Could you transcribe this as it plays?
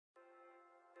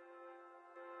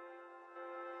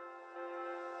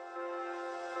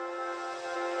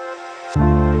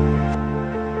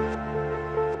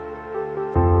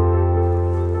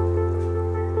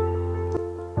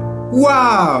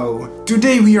Wow!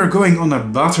 Today we are going on a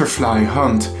butterfly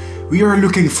hunt. We are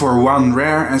looking for one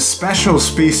rare and special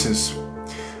species.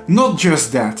 Not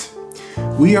just that.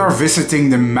 We are visiting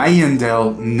the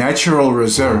Meijendel Natural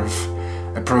Reserve,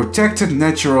 a protected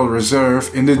natural reserve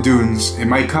in the dunes in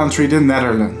my country, the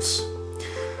Netherlands.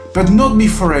 But not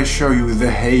before I show you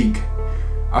The Hague,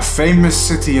 a famous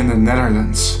city in the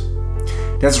Netherlands.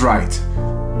 That's right,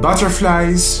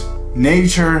 butterflies,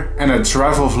 nature and a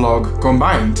travel vlog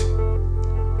combined.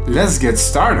 Let's get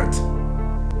started!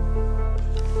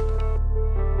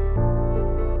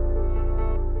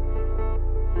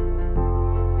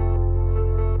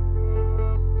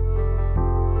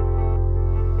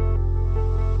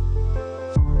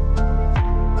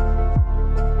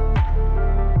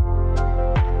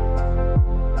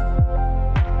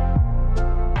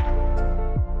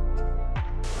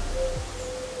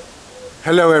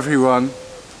 Hello everyone,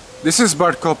 this is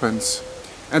Bart Coppens,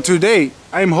 and today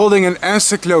I am holding an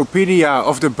encyclopedia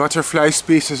of the butterfly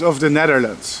species of the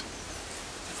Netherlands.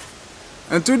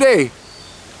 And today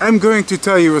I'm going to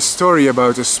tell you a story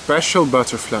about a special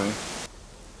butterfly.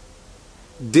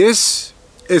 This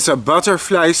is a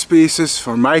butterfly species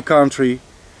from my country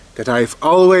that I've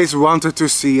always wanted to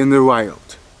see in the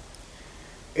wild.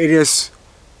 It is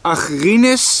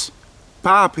Argynnis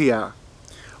paphia,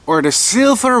 or the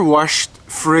silver-washed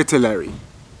fritillary.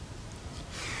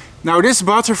 Now this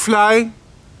butterfly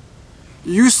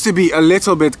used to be a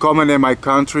little bit common in my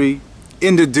country,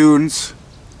 in the dunes,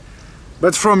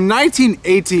 but from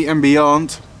 1980 and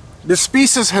beyond, the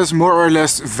species has more or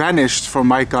less vanished from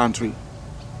my country.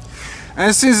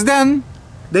 And since then,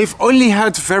 they've only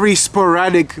had very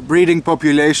sporadic breeding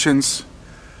populations,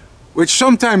 which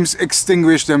sometimes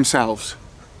extinguish themselves.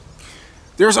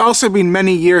 There's also been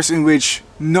many years in which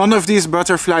none of these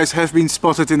butterflies have been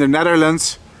spotted in the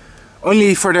Netherlands,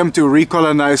 only for them to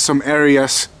recolonize some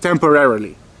areas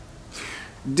temporarily.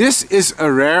 This is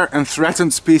a rare and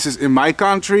threatened species in my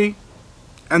country,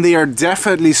 and they are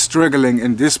definitely struggling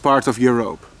in this part of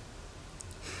Europe.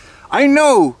 I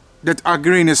know that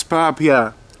Argynnis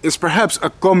paphia is perhaps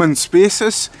a common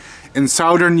species in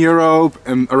Southern Europe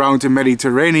and around the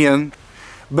Mediterranean,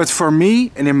 but for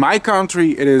me and in my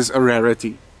country it is a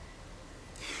rarity.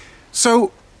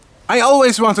 So I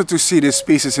always wanted to see this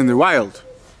species in the wild.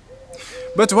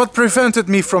 But what prevented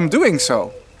me from doing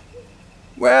so?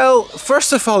 Well,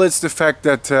 first of all, it's the fact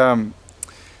that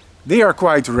they are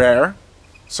quite rare,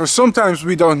 so sometimes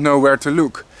we don't know where to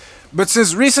look. But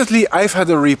since recently I've had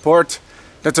a report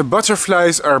that the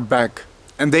butterflies are back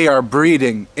and they are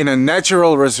breeding in a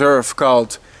natural reserve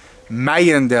called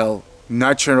Meijendel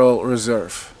Natural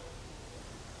Reserve.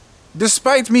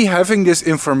 Despite me having this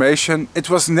information, it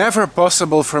was never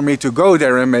possible for me to go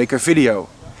there and make a video.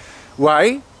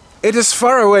 Why? It is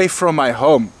far away from my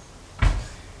home.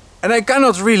 And I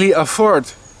cannot really afford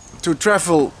to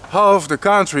travel half the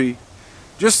country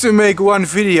just to make one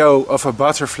video of a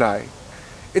butterfly.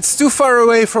 It's too far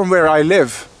away from where I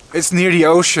live. It's near the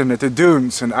ocean at the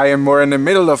dunes and I am more in the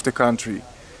middle of the country.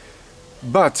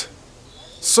 But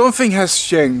something has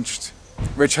changed,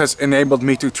 which has enabled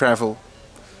me to travel.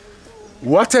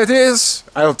 What that is,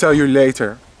 I'll tell you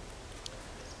later.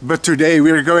 But today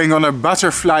we're going on a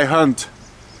butterfly hunt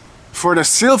for the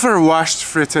silver-washed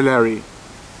fritillary,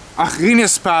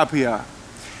 Argynnis paphia.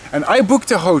 And I booked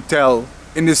a hotel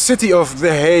in the city of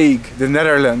The Hague, the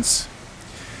Netherlands,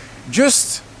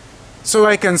 just so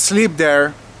I can sleep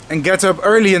there and get up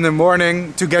early in the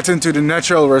morning to get into the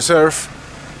natural reserve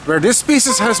where this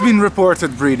species has been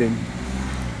reported breeding.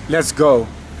 Let's go!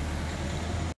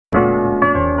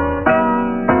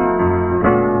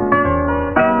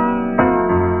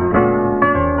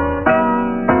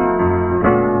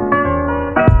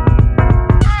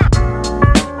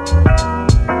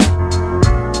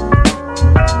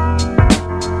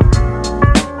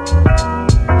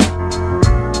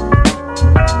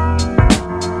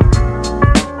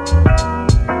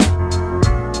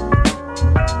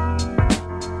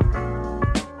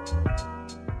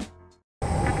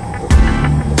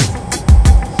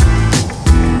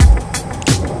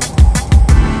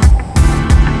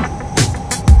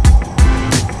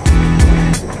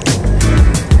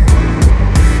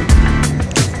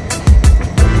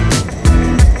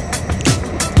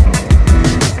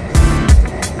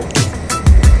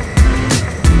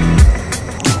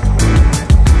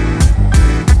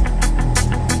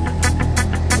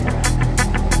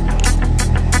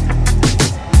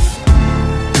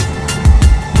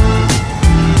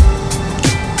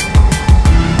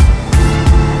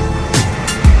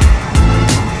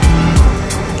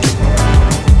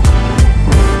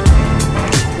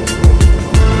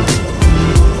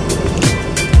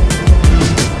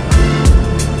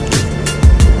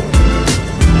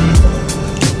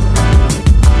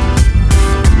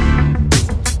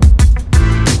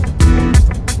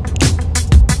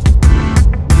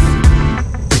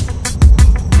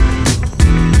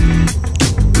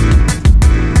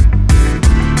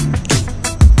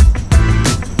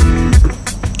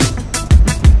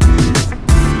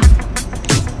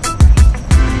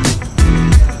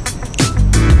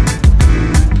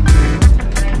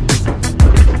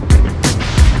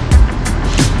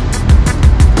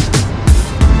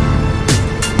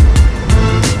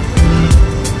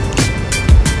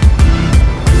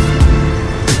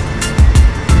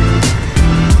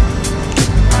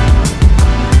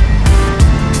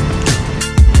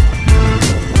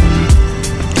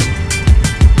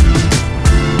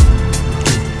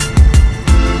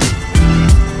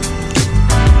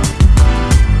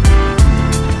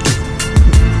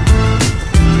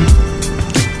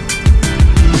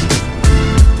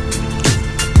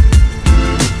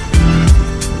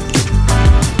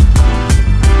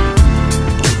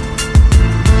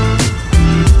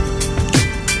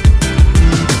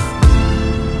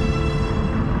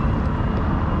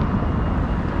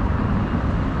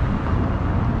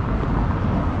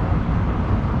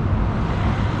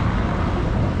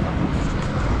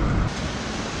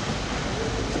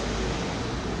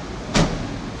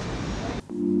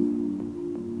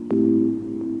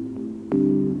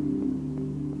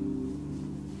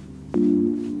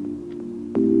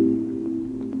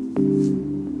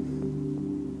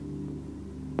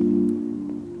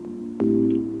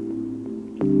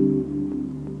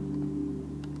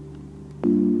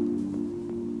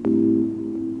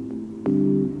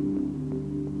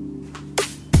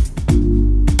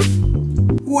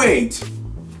 Wait,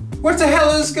 what the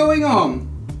hell is going on?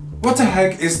 What the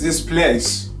heck is this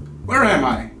place? Where am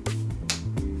I?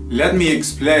 Let me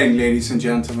explain, ladies and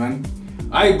gentlemen.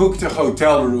 I booked a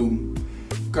hotel room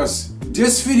because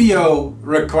this video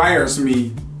requires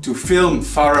me to film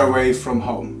far away from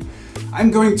home. I'm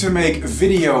going to make a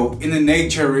video in a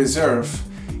nature reserve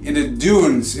in the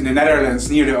dunes in the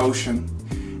Netherlands near the ocean.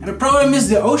 And the problem is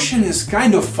the ocean is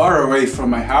kind of far away from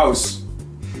my house.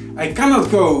 I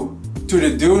cannot go to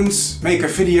the dunes, make a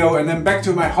video and then back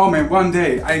to my home in one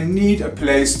day. I need a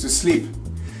place to sleep.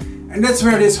 And that's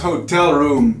where this hotel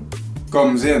room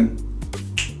comes in.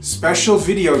 Special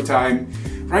video time.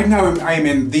 Right now I'm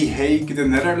in The Hague, the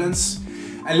Netherlands.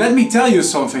 And let me tell you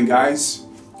something, guys.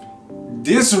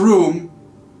 This room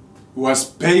was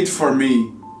paid for me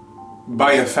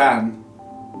by a fan.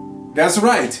 That's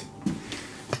right.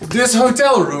 This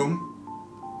hotel room,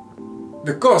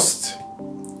 the cost,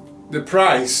 the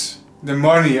price, the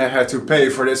money I had to pay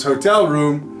for this hotel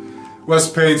room was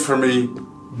paid for me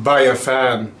by a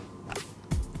fan.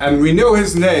 And we know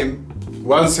his name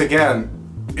once again.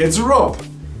 It's Rob.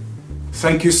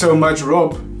 Thank you so much,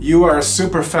 Rob. You are a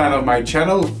super fan of my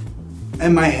channel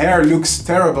and my hair looks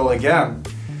terrible again.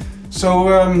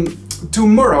 So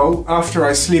tomorrow after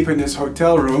I sleep in this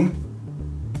hotel room,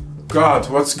 God,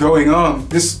 what's going on?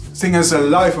 This thing has a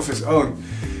life of its own.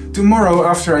 Tomorrow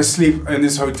after I sleep in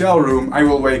this hotel room, I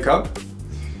will wake up.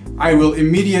 I will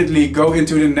immediately go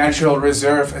into the natural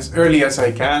reserve as early as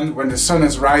I can when the sun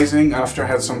is rising after I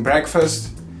had some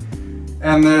breakfast.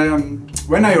 And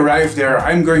when I arrive there,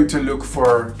 I'm going to look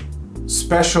for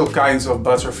special kinds of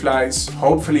butterflies.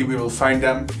 Hopefully we will find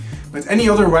them, but any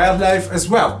other wildlife as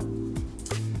well.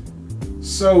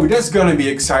 So that's gonna be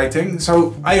exciting.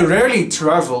 So I rarely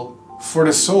travel for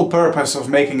the sole purpose of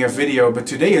making a video, but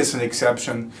today is an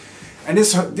exception. And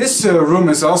this room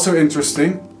is also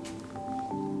interesting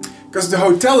because the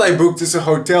hotel I booked is a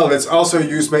hotel that's also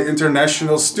used by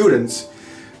international students.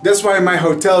 That's why my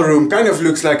hotel room kind of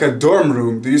looks like a dorm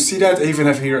room. Do you see that? I even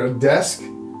have here a desk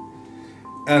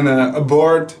and a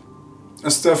board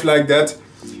and stuff like that.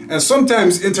 And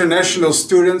sometimes international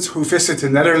students who visit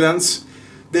the Netherlands,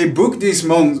 they book these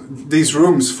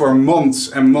rooms for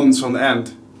months and months on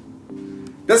end.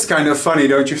 That's kind of funny,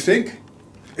 don't you think?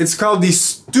 It's called the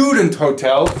Student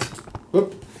Hotel.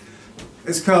 Whoop.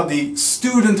 It's called the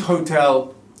Student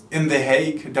Hotel in The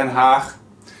Hague, Den Haag.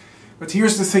 But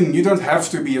here's the thing, you don't have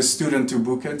to be a student to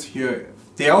book it.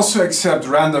 They also accept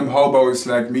random hobos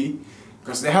like me,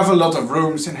 because they have a lot of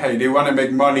rooms and hey, they want to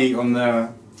make money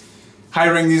on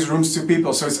hiring these rooms to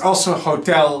people. So it's also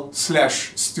hotel /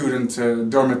 student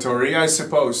dormitory, I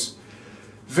suppose.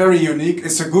 Very unique.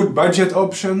 It's a good budget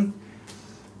option.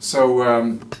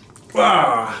 So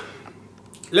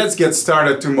let's get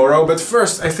started tomorrow. But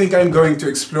first I think I'm going to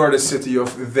explore the city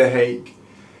of The Hague.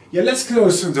 Yeah, let's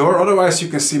close the door, otherwise you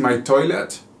can see my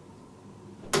toilet.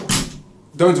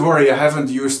 Don't worry, I haven't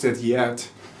used it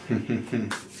yet.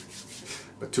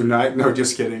 But tonight, no,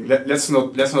 just kidding. Let's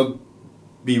not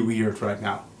be weird right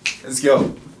now. Let's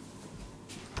go.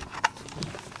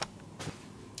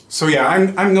 So yeah,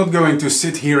 I'm not going to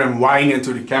sit here and whine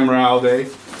into the camera all day.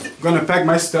 I'm gonna pack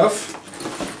my stuff.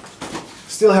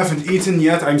 Still haven't eaten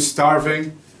yet, I'm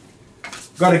starving.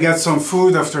 Gotta get some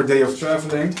food after a day of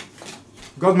traveling.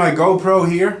 Got my GoPro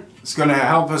here. It's gonna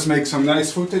help us make some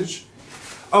nice footage.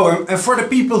 Oh, and for the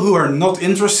people who are not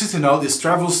interested in all this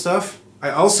travel stuff, I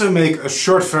also make a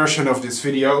short version of this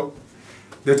video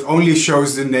that only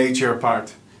shows the nature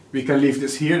part. We can leave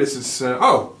this here. This is,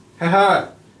 oh, haha,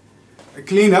 a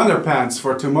clean underpants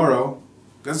for tomorrow.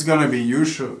 That's gonna be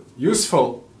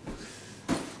useful.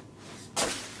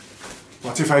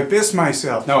 What if I piss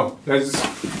myself? No,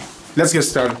 let's get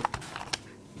started.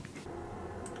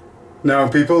 Now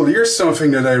people, here's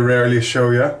something that I rarely show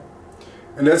you.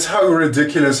 And that's how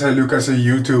ridiculous I look as a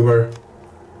YouTuber.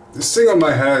 This thing on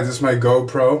my head is my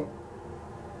GoPro.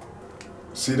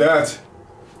 See that?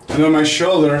 And on my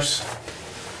shoulders,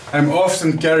 I'm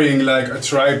often carrying like a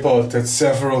tripod that's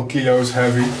several kilos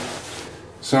heavy.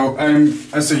 So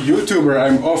as a YouTuber,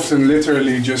 I'm often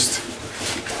literally just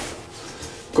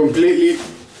completely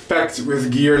packed with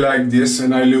gear like this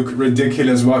and I look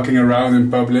ridiculous walking around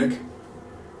in public.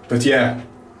 But yeah,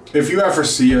 if you ever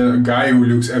see a guy who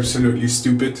looks absolutely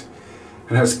stupid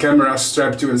and has camera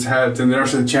strapped to his head, then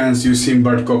there's a chance you've seen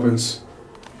Bart Coppens.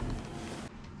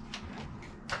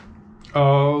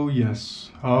 Oh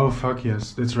yes, oh fuck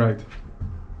yes, that's right.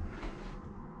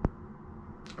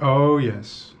 Oh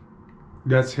yes,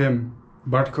 that's him,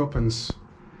 Bart Coppens.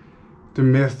 The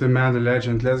myth, the man, the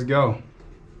legend, let's go.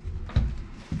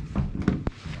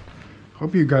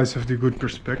 Hope you guys have the good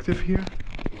perspective here.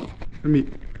 Let me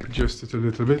adjust it a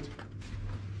little bit.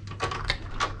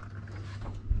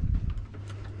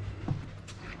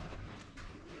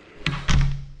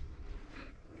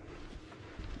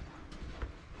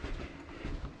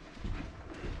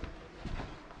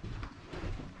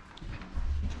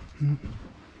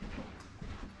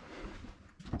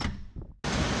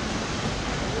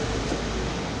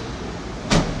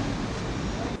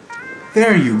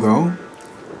 There you go.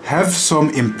 Have some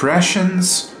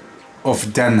impressions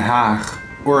of Den Haag,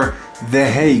 or The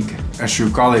Hague as you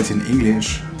call it in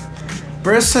English.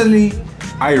 Personally,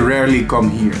 I rarely come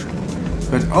here,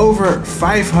 but over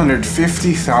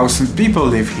 550,000 people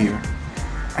live here.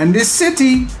 And this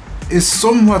city is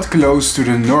somewhat close to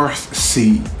the North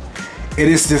Sea. It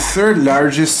is the third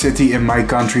largest city in my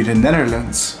country, the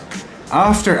Netherlands,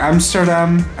 after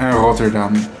Amsterdam and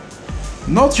Rotterdam.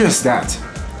 Not just that,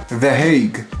 The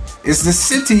Hague is the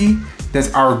city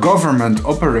that our government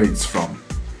operates from.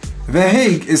 The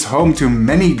Hague is home to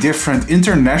many different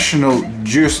international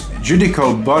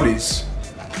judicial bodies,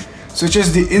 such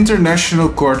as the International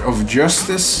Court of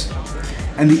Justice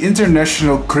and the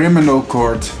International Criminal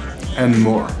Court and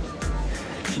more.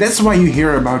 That's why you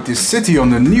hear about this city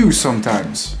on the news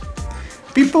sometimes.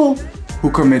 People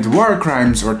who commit war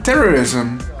crimes or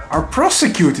terrorism are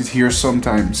prosecuted here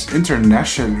sometimes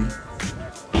internationally.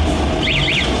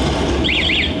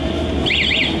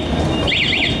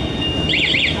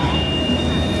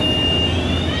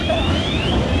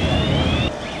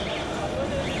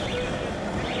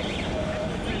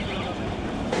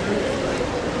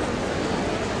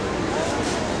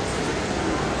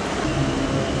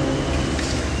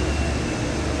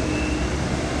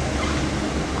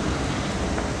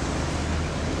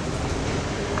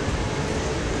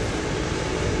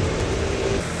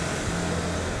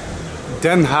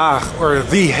 Den Haag, or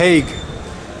The Hague.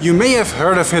 You may have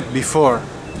heard of it before.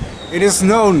 It is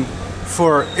known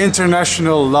for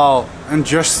international law and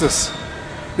justice.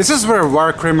 This is where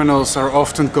war criminals are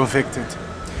often convicted.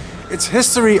 Its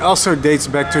history also dates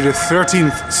back to the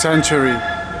 13th century.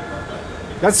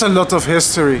 That's a lot of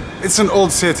history. It's an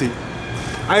old city.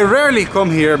 I rarely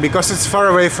come here because it's far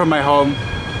away from my home.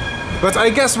 But I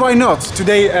guess why not?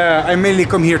 Today I mainly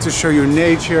come here to show you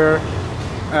nature,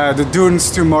 the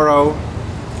dunes tomorrow.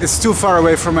 It's too far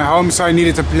away from my home, so I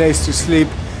needed a place to sleep,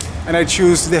 and I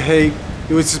choose The Hague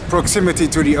with its proximity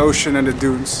to the ocean and the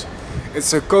dunes.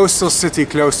 It's a coastal city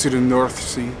close to the North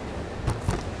Sea.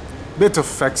 Bit of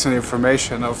facts and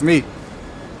information of me.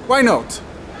 Why not?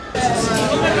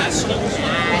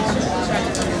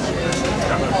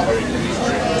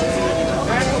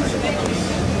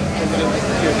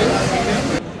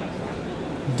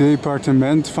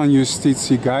 Departement van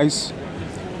Justitie, guys.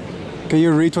 Can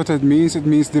you read what it means? It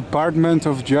means Department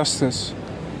of Justice.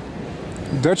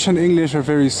 Dutch and English are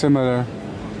very similar.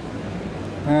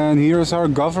 And here's our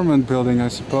government building, I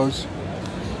suppose.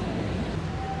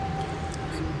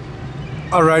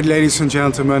 Alright, ladies and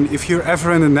gentlemen, if you're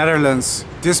ever in the Netherlands,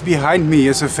 this behind me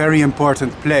is a very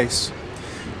important place.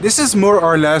 This is more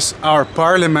or less our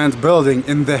parliament building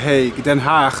in The Hague, Den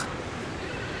Haag.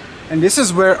 And this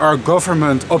is where our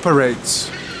government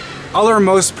operates. All our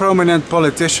most prominent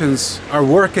politicians are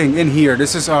working in here.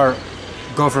 This is our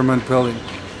government building.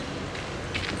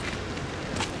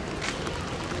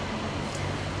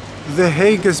 The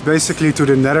Hague is basically to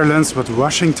the Netherlands what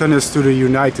Washington is to the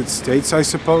United States, I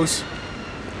suppose.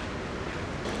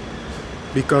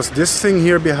 Because this thing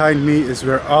here behind me is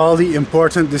where all the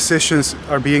important decisions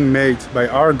are being made by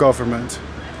our government.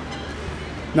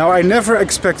 Now, I never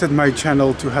expected my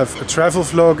channel to have a travel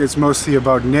vlog. It's mostly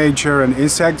about nature and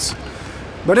insects.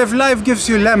 But if life gives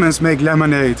you lemons, make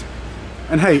lemonade.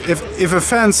 And hey, if a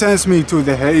fan sends me to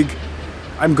The Hague,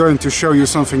 I'm going to show you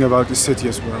something about the city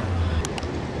as well.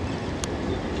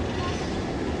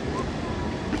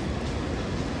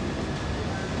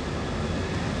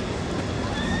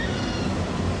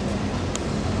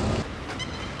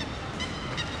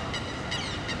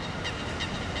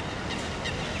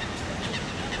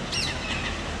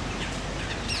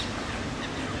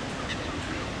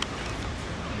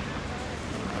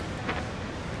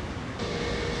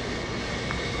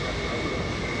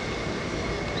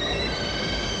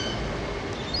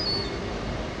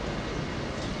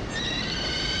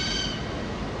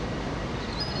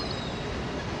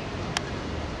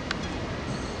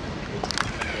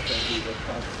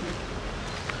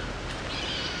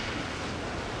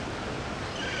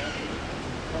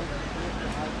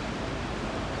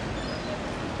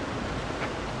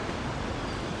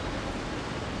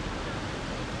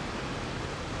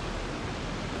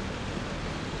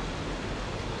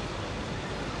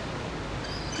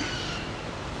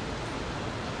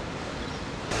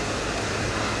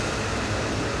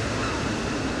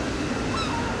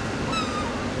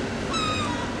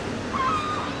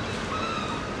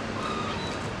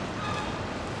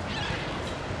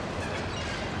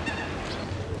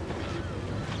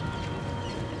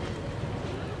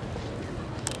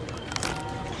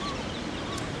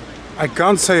 I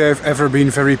can't say I've ever been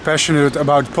very passionate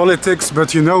about politics,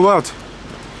 but you know what?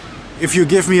 If you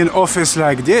give me an office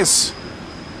like this,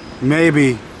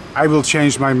 maybe I will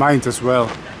change my mind as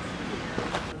well.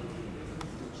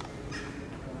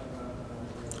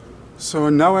 So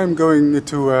now I'm going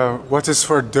to what is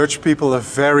for Dutch people a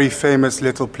very famous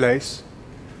little place.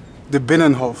 The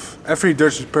Binnenhof. Every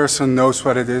Dutch person knows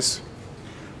what it is.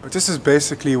 But this is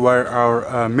basically where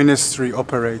our ministry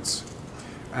operates.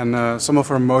 And some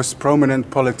of our most prominent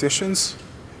politicians,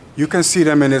 you can see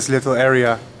them in this little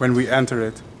area when we enter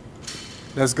it.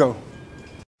 Let's go.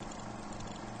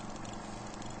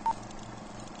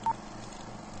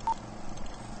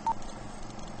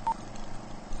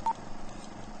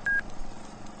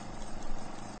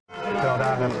 Terwijl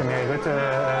daar premier Rutte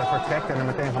vertrekt en er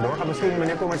meteen vandoor gaat. Misschien,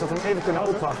 meneer Coppens, dat we hem even kunnen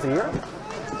opwachten hier.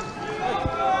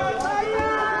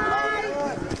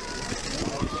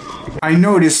 I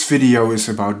know this video is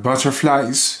about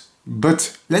butterflies,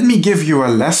 but let me give you a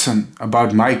lesson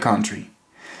about my country.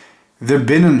 The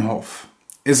Binnenhof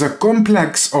is a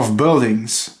complex of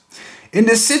buildings in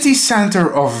the city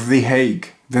center of The Hague,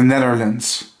 the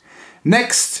Netherlands,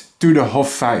 next to the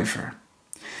Hofvijver.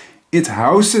 It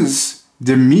houses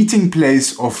the meeting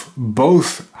place of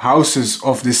both houses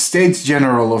of the States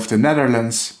General of the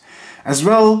Netherlands, as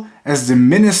well as the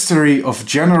Ministry of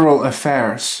General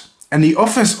Affairs and the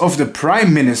office of the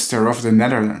Prime Minister of the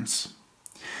Netherlands.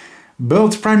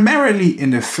 Built primarily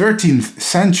in the 13th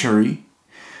century,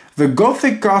 the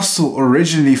Gothic castle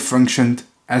originally functioned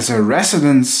as a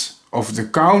residence of the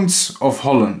Counts of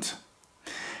Holland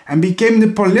and became the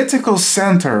political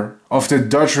center of the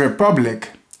Dutch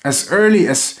Republic as early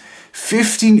as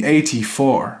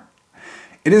 1584.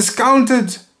 It is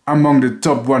counted among the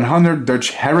top 100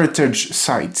 Dutch heritage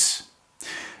sites.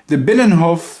 The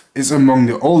Binnenhof is among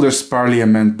the oldest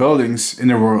parliament buildings in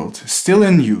the world, still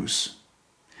in use.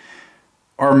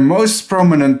 Our most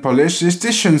prominent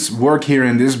politicians work here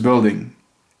in this building,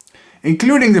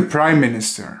 including the Prime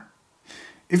Minister.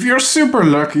 If you're super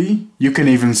lucky, you can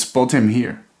even spot him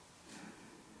here.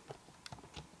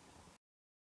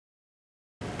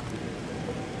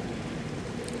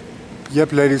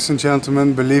 Yep, ladies and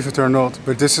gentlemen, believe it or not,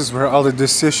 but this is where all the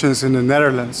decisions in the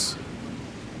Netherlands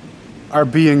are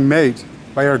being made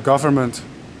by our government.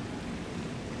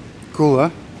 Cool,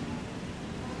 huh?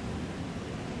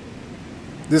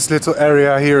 This little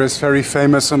area here is very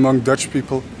famous among Dutch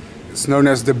people. It's known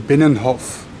as the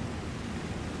Binnenhof.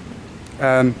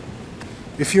 And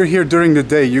if you're here during the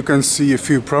day, you can see a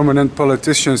few prominent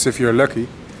politicians if you're lucky,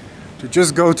 to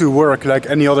just go to work like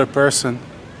any other person.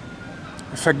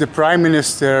 In fact, the Prime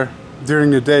Minister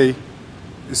during the day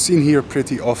is seen here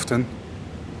pretty often.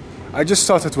 I just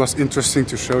thought it was interesting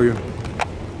to show you.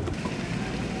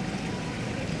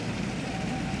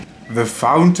 The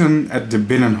fountain at the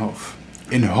Binnenhof,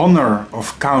 in honor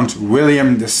of Count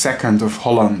William II of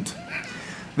Holland.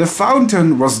 The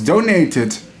fountain was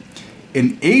donated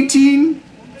in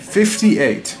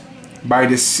 1858 by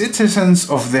the citizens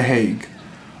of The Hague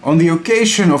on the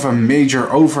occasion of a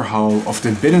major overhaul of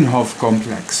the Binnenhof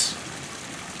complex.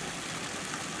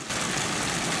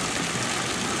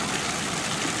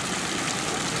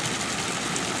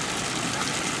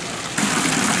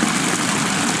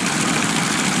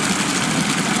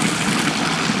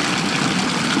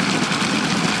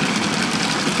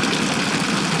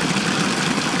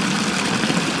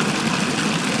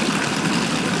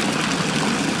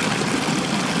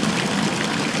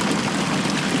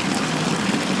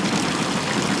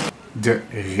 The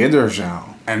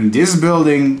Ridderzaal. And this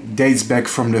building dates back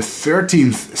from the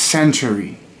 13th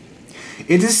century.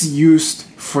 It is used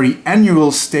for the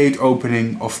annual state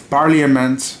opening of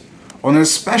Parliament on a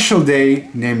special day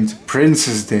named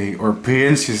Prince's Day or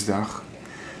Prinsjesdag,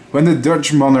 when the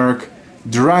Dutch monarch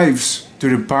drives to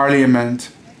the Parliament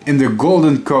in the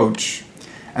golden coach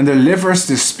and delivers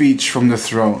the speech from the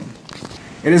throne.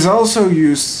 It is also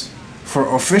used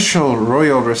for official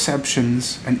royal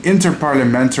receptions and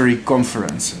interparliamentary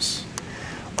conferences.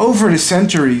 Over the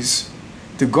centuries,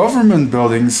 the government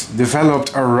buildings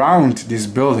developed around this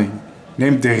building,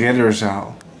 named the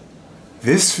Ridderzaal.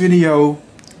 This video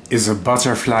is a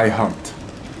butterfly hunt.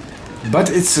 But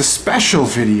it's a special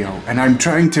video and I'm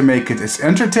trying to make it as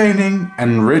entertaining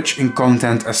and rich in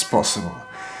content as possible.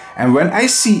 And when I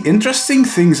see interesting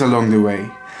things along the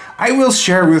way, I will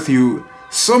share with you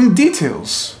some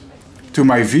details to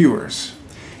my viewers,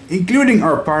 including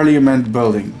our parliament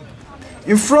building.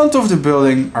 In front of the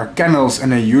building are canals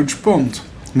and a huge pond,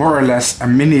 more or less a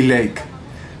mini lake,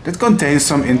 that contains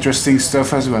some interesting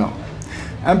stuff as well.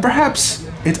 And perhaps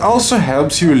it also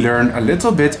helps you learn a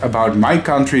little bit about my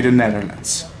country, the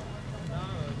Netherlands.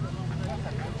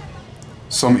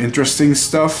 Some interesting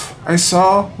stuff I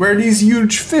saw were these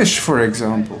huge fish, for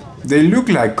example. They look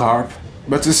like carp,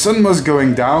 but the sun was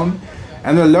going down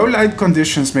and the low light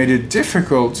conditions made it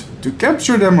difficult to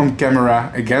capture them on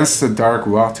camera against the dark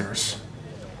waters.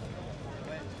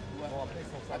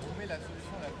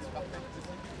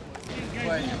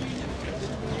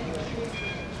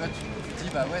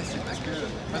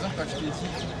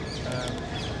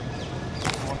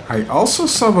 I also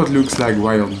saw what looks like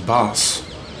wild bass.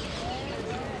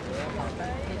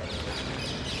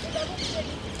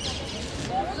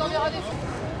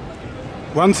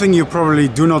 One thing you probably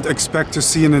do not expect to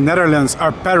see in the Netherlands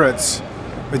are parrots,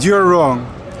 but you're wrong.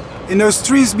 In those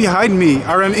trees behind me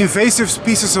are an invasive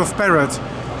species of parrot,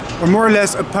 or more or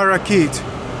less a parakeet,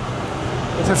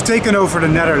 that have taken over the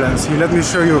Netherlands. Here, let me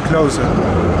show you a close-up.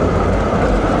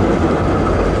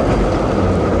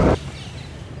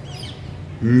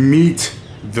 Meet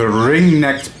the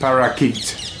ring-necked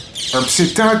parakeet, or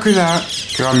Psittacula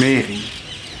crameri.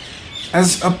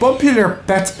 As a popular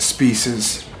pet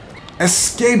species,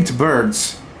 escaped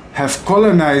birds have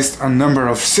colonized a number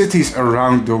of cities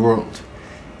around the world,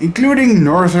 including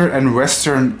Northern and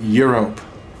Western Europe.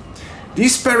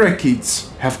 These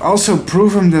parakeets have also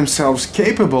proven themselves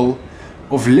capable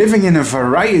of living in a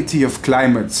variety of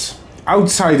climates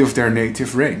outside of their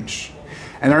native range,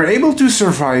 and are able to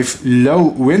survive low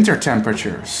winter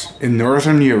temperatures in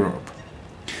Northern Europe.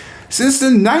 Since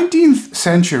the 19th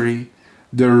century,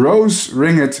 the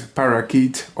rose-ringed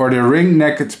parakeet, or the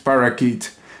ring-necked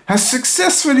parakeet, has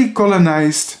successfully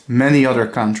colonized many other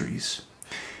countries.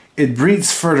 It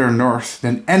breeds further north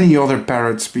than any other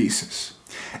parrot species,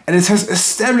 and it has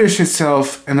established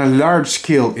itself on a large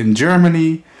scale in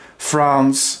Germany,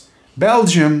 France,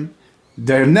 Belgium,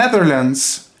 the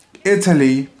Netherlands,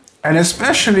 Italy, and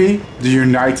especially the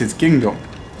United Kingdom.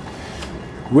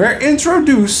 Where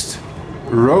introduced,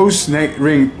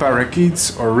 rose-ringed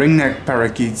parakeets or ring-necked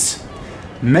parakeets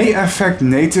may affect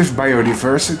native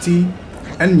biodiversity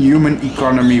and human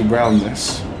economy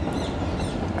wellness.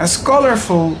 As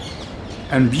colorful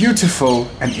and beautiful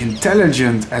and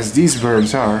intelligent as these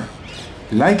birds are,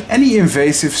 like any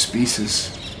invasive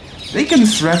species, they can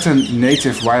threaten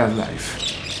native wildlife.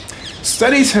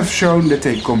 Studies have shown that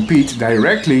they compete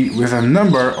directly with a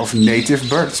number of native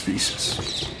bird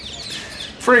species.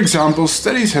 For example,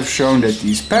 studies have shown that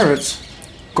these parrots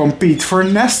compete for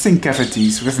nesting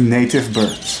cavities with native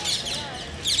birds,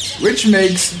 which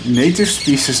makes native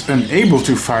species unable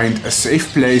to find a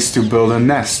safe place to build a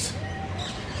nest.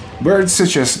 Birds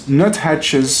such as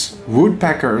nuthatches,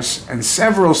 woodpeckers, and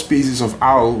several species of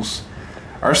owls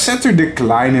are set to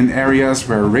decline in areas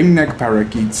where ring-necked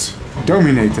parakeets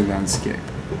dominate the landscape.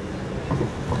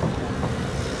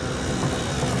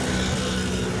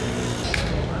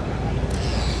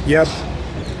 Yep,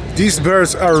 these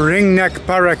birds are ring-necked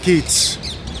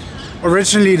parakeets.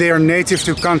 Originally they are native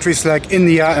to countries like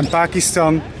India and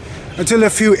Pakistan, until a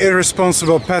few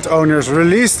irresponsible pet owners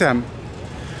released them.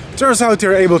 Turns out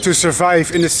they're able to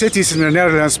survive in the cities in the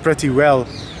Netherlands pretty well,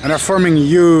 and are forming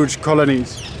huge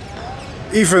colonies,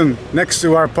 even next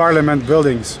to our parliament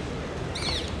buildings.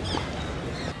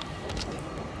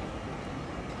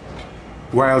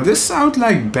 While this sounds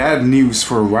like bad news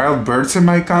for wild birds in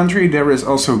my country, there is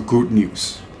also good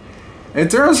news.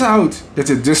 It turns out that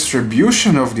the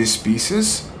distribution of this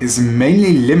species is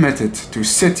mainly limited to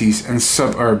cities and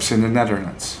suburbs in the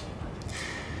Netherlands.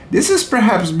 This is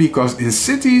perhaps because in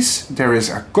cities there is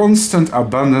a constant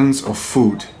abundance of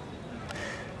food.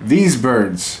 These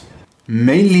birds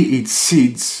mainly eat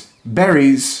seeds,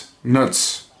 berries,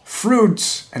 nuts,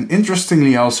 fruits, and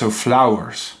interestingly also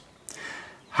flowers.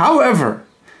 However,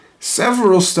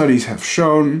 several studies have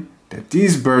shown that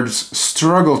these birds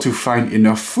struggle to find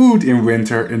enough food in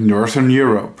winter in Northern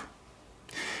Europe.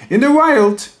 In the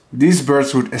wild, these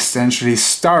birds would essentially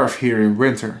starve here in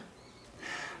winter.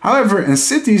 However, in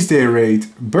cities they raid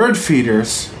bird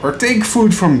feeders or take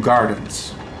food from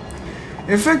gardens.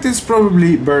 In fact, it's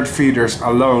probably bird feeders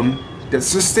alone that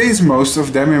sustains most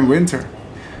of them in winter.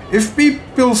 If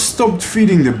people stopped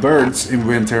feeding the birds in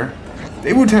winter,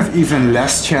 they would have even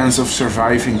less chance of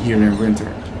surviving here in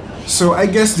winter. So I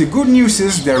guess the good news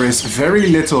is there is very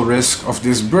little risk of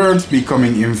this bird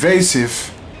becoming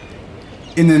invasive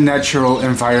in the natural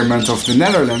environment of the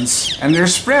Netherlands, and their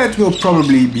spread will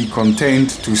probably be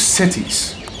contained to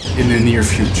cities in the near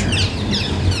future.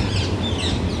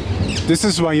 This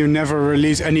is why you never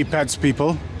release any pets,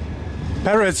 people.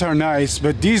 Parrots are nice,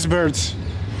 but these birds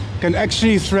can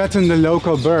actually threaten the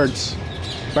local birds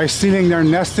by stealing their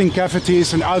nesting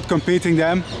cavities and outcompeting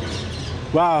them.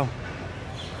 Wow.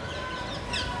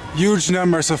 Huge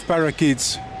numbers of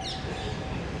parakeets.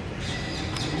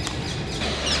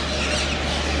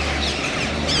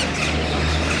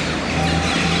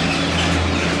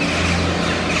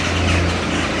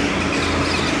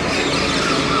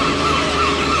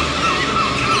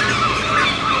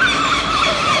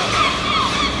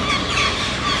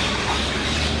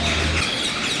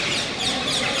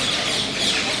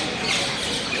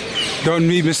 Don't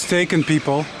be mistaken,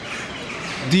 people.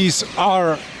 These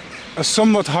are a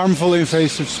somewhat harmful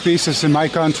invasive species in my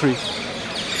country.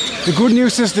 The good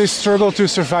news is they struggle to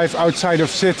survive outside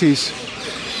of cities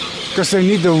because they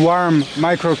need the warm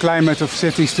microclimate of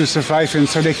cities to survive in,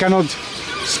 so they cannot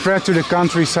spread to the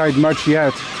countryside much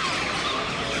yet.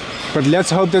 But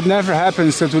let's hope that never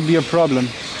happens. That would be a problem.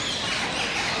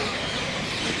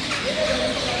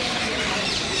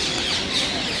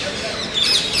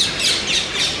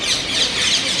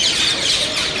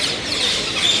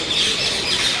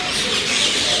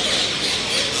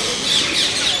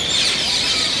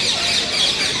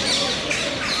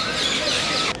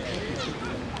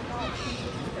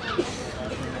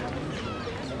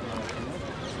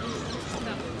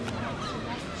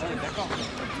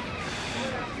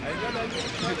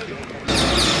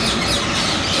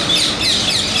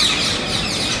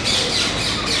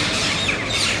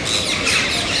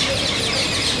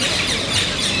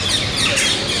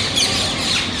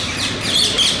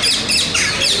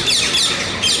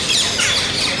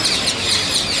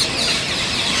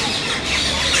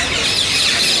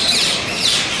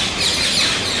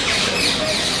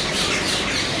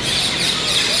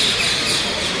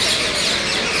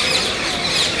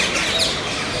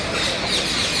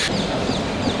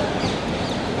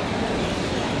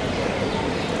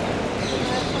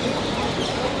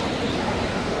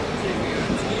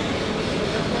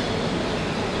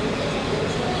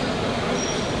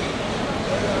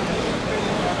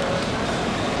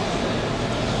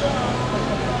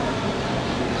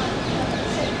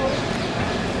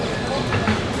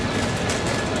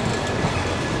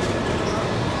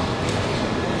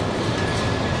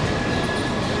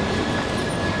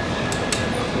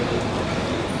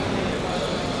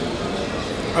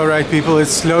 Alright people,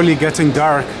 it's slowly getting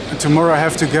dark and tomorrow I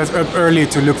have to get up early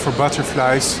to look for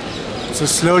butterflies. So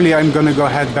slowly I'm gonna go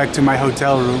head back to my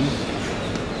hotel room.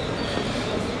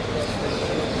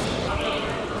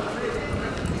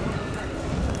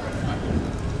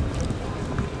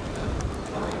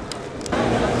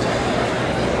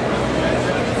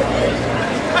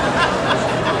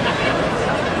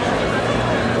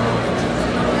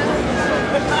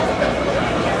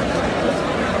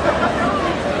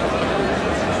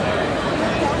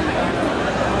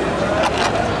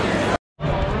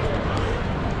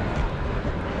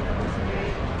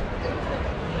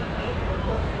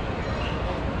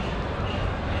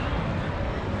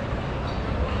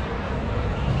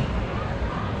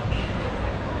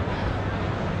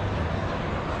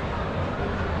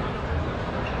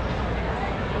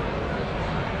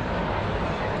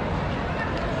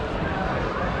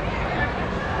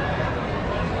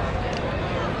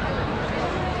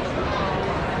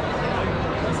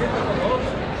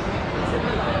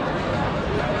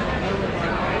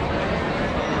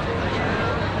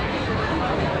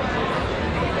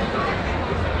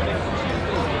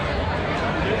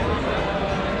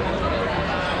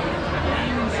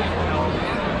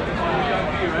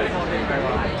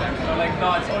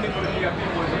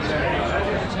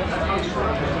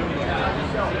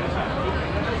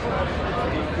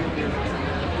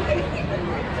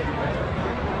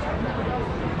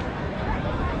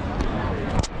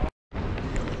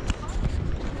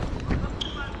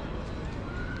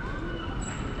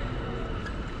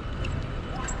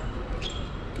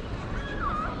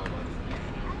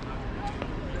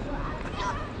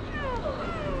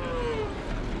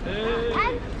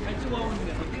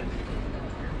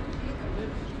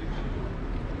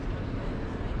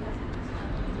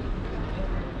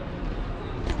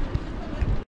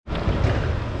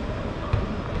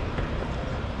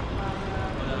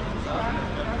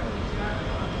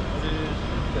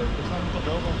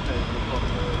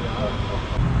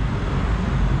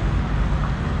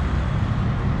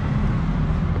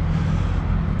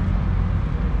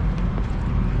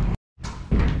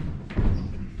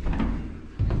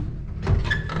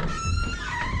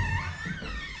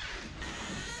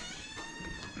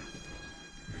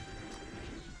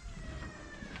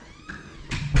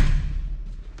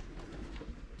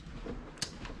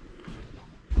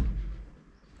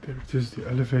 There it is, the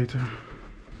elevator.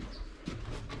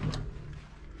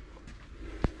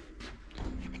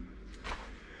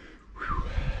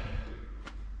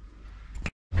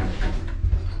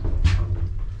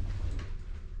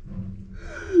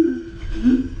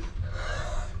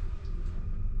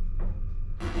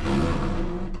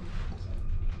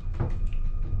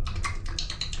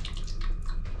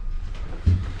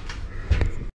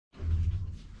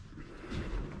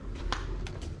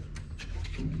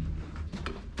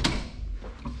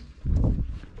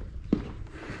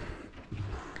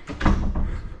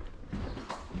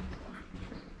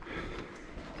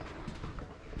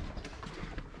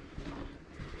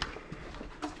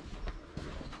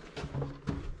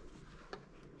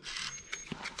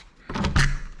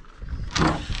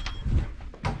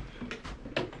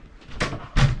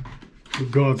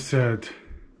 God said,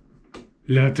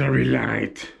 let there be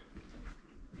light.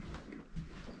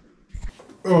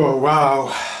 Oh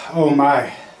wow, oh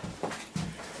my.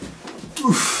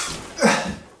 Oof.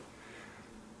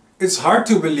 It's hard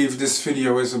to believe this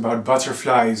video is about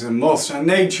butterflies and moths and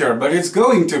nature, but it's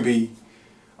going to be.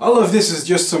 All of this is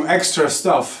just some extra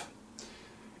stuff.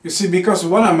 You see, because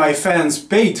one of my fans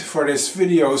paid for this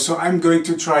video, so I'm going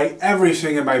to try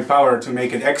everything in my power to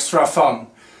make it extra fun.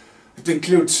 It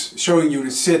includes showing you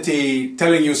the city,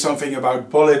 telling you something about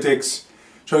politics,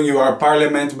 showing you our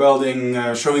parliament building,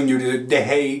 showing you the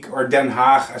Hague or Den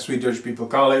Haag as we Dutch people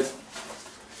call it.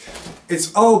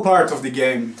 It's all part of the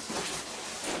game.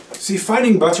 See,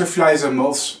 finding butterflies and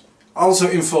moths also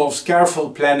involves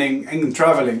careful planning and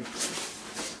traveling.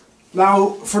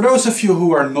 Now, for those of you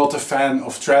who are not a fan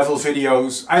of travel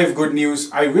videos, I have good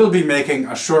news. I will be making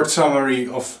a short summary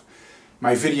of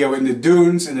my video in the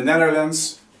dunes in the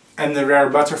Netherlands and the rare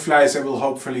butterflies I will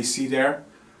hopefully see there.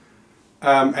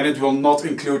 And it will not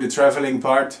include the traveling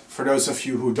part, for those of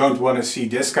you who don't want to see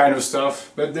this kind of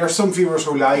stuff. But there are some viewers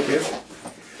who like it.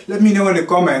 Let me know in the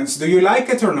comments, do you like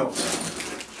it or not?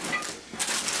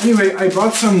 Anyway, I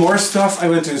bought some more stuff. I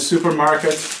went to the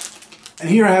supermarket. And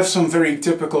here I have some very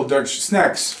typical Dutch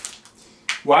snacks.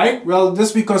 Why? Well,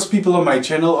 that's because people on my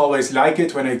channel always like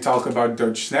it when I talk about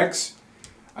Dutch snacks.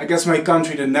 I guess my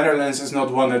country, the Netherlands, is not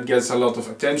one that gets a lot of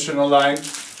attention online.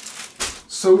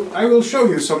 So I will show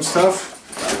you some stuff.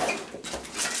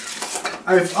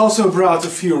 I've also brought a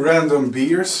few random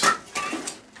beers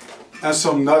and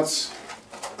some nuts.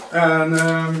 And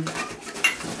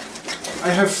I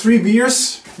have 3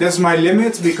 beers. That's my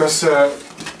limit because I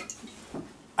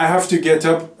have to get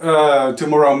up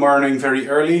tomorrow morning very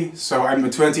early. So I'm a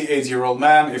 28-year-old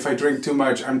man. If I drink too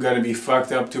much, I'm gonna be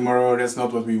fucked up tomorrow. That's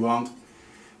not what we want.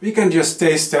 We can just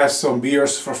taste test some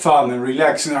beers for fun and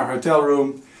relax in our hotel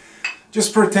room.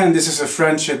 Just pretend this is a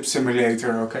friendship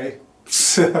simulator, okay?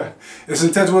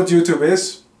 Isn't that what YouTube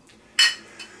is?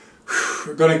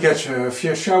 We're gonna catch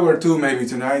a shower too maybe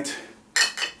tonight.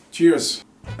 Cheers.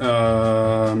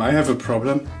 I have a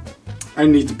problem. I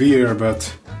need beer,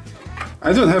 but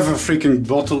I don't have a freaking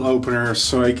bottle opener,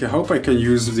 so I hope I can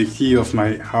use the key of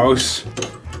my house.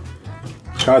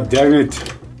 God damn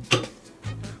it.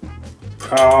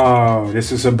 Oh,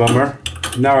 this is a bummer.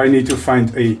 Now I need to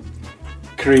find a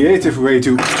creative way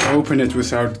to open it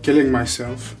without killing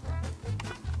myself.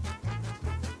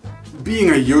 Being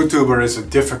a YouTuber is a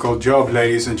difficult job,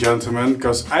 ladies and gentlemen,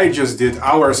 because I just did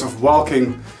hours of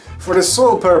walking for the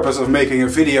sole purpose of making a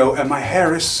video, and my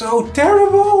hair is so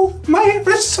terrible! My hair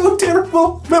is so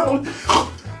terrible!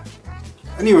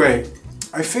 Anyway,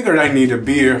 I figured I need a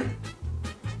beer,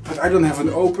 but I don't have an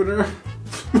opener.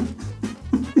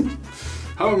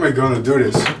 How am I gonna do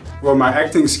this? Well, my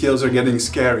acting skills are getting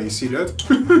scary, see that?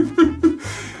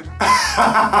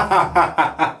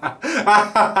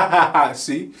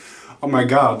 See? Oh my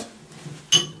god.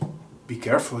 Be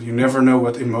careful, you never know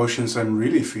what emotions I'm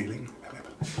really feeling.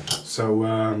 So,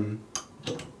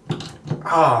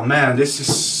 oh man, this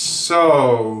is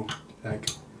so, like,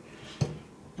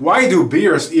 why do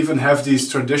beers even have these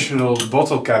traditional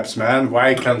bottle caps, man?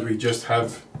 Why can't we just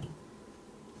have,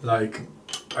 like,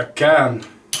 a can?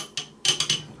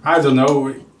 I don't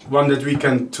know, one that we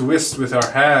can twist with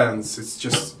our hands. It's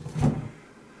just,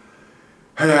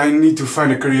 I need to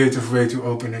find a creative way to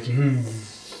open it.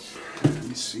 Let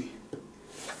me see.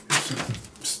 There's some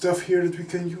stuff here that we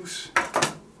can use.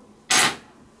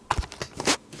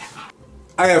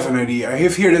 I have an idea. I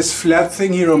have here this flat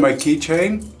thing here on my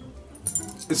keychain.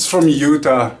 It's from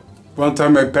Utah. One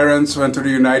time my parents went to the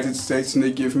United States and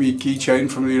they gave me a keychain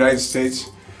from the United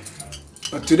States.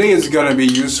 But today it's gonna be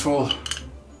useful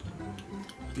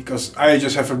because I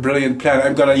just have a brilliant plan.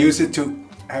 I'm gonna use it to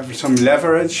have some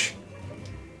leverage.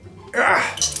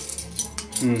 Let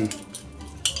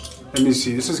me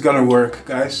see. This is gonna work,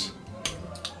 guys.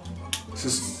 This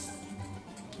is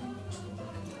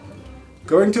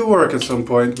going to work at some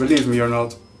point, believe me or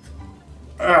not.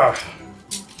 Damn.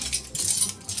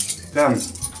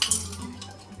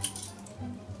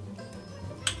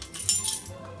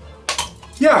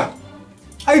 Yeah,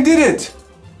 I did it.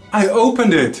 I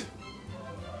opened it.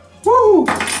 Woo!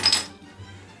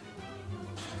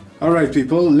 Alright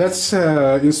people, let's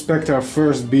inspect our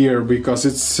first beer because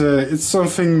it's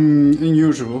something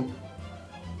unusual.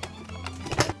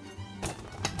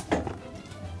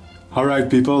 Alright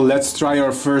people, let's try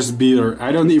our first beer.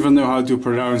 I don't even know how to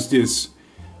pronounce this.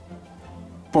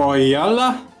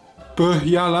 Pohjala?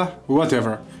 Pohjala?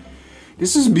 Whatever.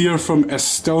 This is beer from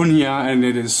Estonia and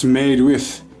it is made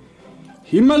with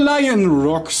Himalayan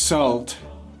rock salt.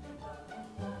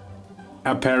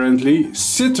 Apparently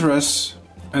citrus,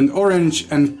 and orange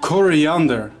and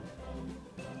coriander.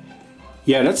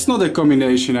 Yeah, that's not a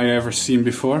combination I ever seen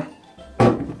before.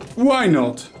 Why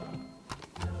not?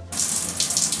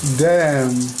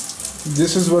 Damn,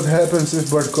 this is what happens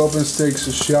if Bart Coppens takes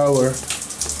a shower.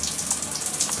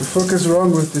 The fuck is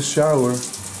wrong with this shower?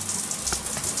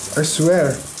 I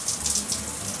swear,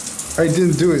 I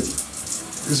didn't do it.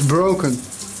 It's broken.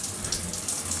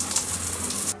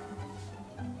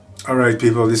 Alright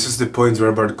people, this is the point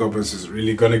where Bart Coppens is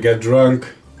really gonna get drunk.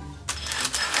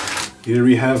 Here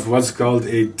we have what's called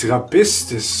a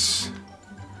Trappistus.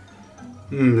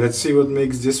 Let's see what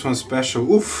makes this one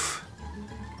special. Oof!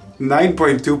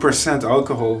 9.2%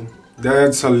 alcohol.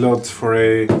 That's a lot for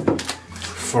a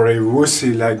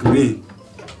wussy like me.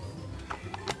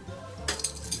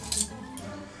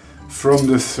 From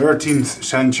the 13th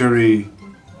century,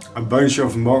 a bunch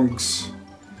of monks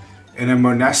in a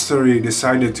monastery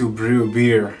decided to brew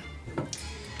beer.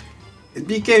 It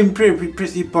became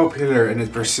pretty popular and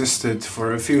it persisted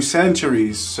for a few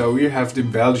centuries. So we have the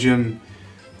Belgian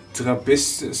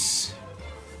Trappistus.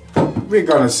 We're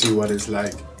gonna see what it's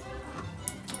like.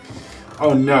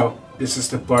 Oh no, this is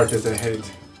the part that I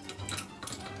hate.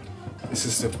 This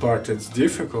is the part that's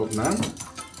difficult, man.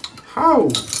 How?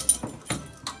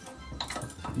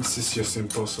 This is just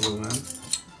impossible, man.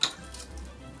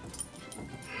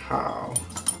 How?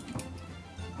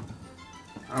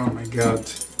 Oh my god.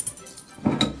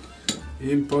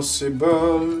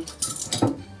 Impossible.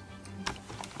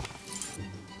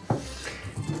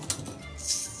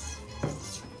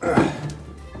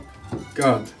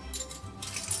 God.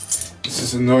 This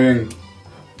is annoying.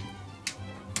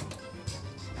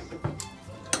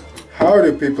 How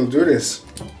do people do this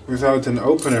without an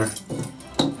opener?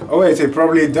 Oh wait, they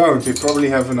probably don't. They probably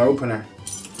have an opener.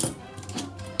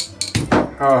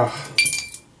 Ah.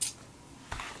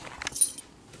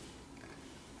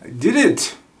 I did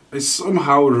it! I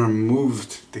somehow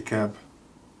removed the cap.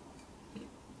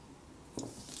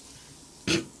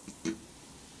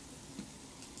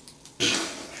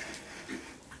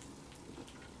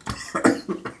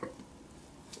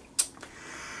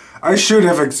 I should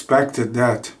have expected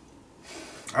that.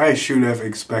 I should have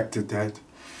expected that.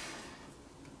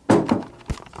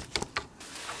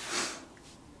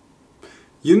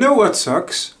 You know what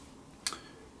sucks?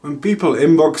 When people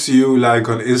inbox you like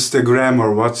on Instagram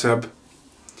or WhatsApp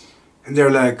and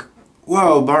they're like,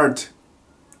 wow Bart,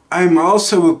 I'm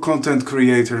also a content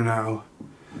creator now.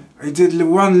 I did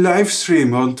one live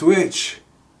stream on Twitch.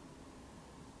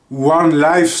 One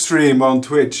live stream on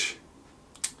Twitch.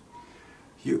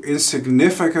 You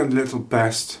insignificant little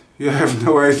pest. You have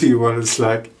no idea what it's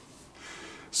like.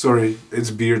 Sorry,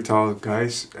 it's beer talk,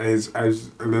 guys.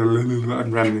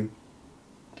 I'm rambling.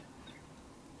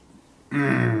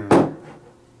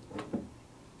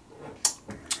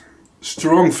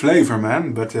 Strong flavor,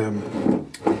 man, but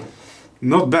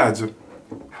not bad.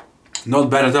 Not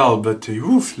bad at all, but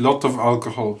lot of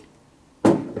alcohol.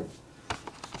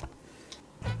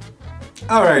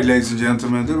 Alright, ladies and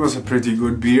gentlemen, that was a pretty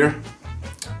good beer.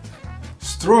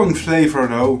 Strong flavor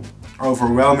though,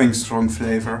 overwhelming strong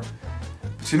flavor.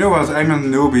 But you know what, I'm a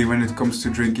newbie when it comes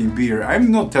to drinking beer. I'm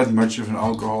not that much of an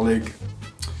alcoholic.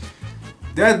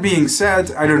 That being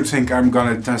said, I don't think I'm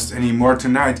gonna test any more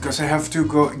tonight, because I have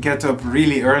to get up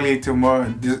really early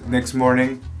tomorrow, next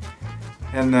morning.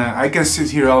 And I can sit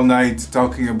here all night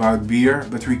talking about beer,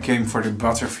 but we came for the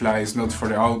butterflies, not for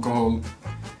the alcohol.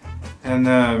 And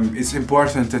it's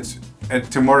important that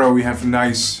tomorrow we have a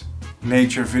nice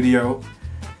nature video.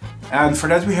 And for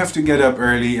that we have to get up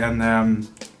early, and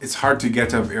it's hard to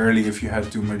get up early if you have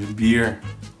too much beer.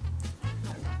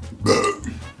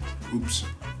 Oops.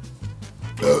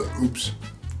 Oops.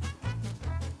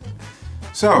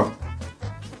 So,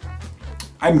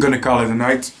 I'm gonna call it a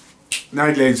night.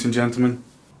 Night, ladies and gentlemen.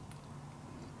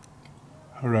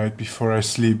 Alright, before I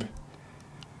sleep,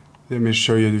 let me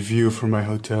show you the view from my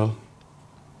hotel.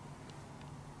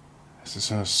 This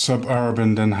is a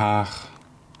suburban Den Haag.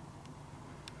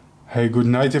 Hey, good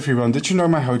night everyone. Did you know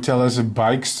my hotel has a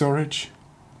bike storage?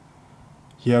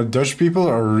 Yeah, Dutch people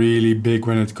are really big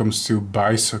when it comes to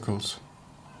bicycles.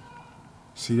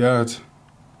 See that?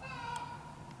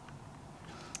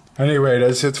 Anyway,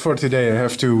 that's it for today. I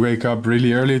have to wake up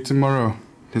really early tomorrow.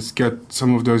 Let's get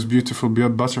some of those beautiful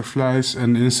butterflies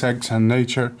and insects and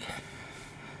nature.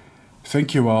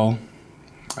 Thank you all.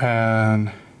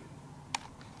 And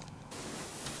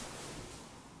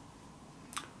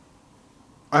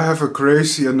I have a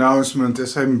crazy announcement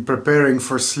as I'm preparing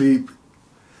for sleep.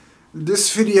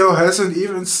 This video hasn't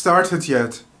even started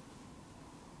yet.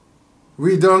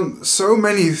 We've done so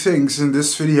many things in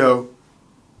this video.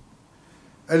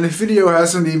 And the video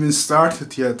hasn't even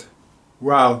started yet.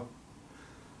 Wow.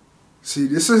 See,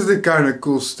 this is the kind of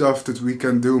cool stuff that we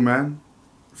can do, man.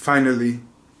 Finally.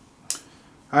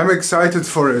 I'm excited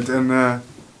for it, and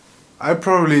I'm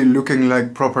probably looking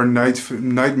like proper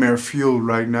nightmare fuel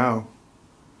right now.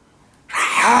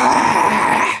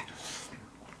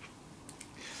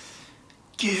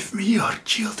 Give me your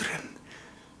children.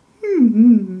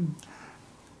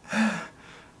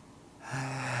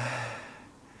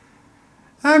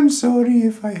 I'm sorry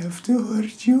if I have to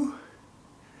hurt you.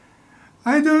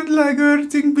 I don't like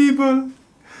hurting people,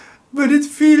 but it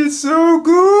feels so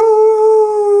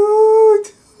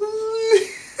good.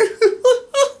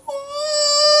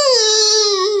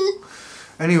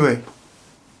 Anyway,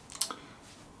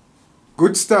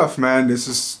 good stuff, man. This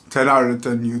is 10 out of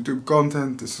 10 YouTube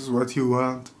content. This is what you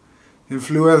want.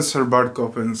 Influencer Bart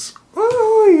Coppens.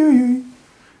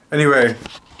 Anyway,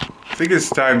 I think it's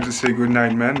time to say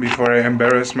goodnight, man, before I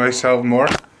embarrass myself more.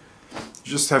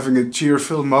 Just having a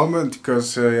cheerful moment,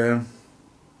 because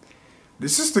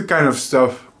this is the kind of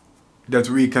stuff that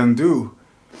we can do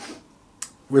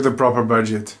with a proper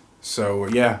budget. So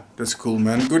yeah, that's cool,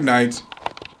 man. Good night.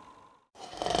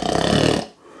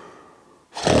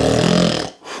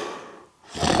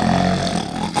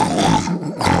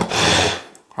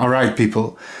 Alright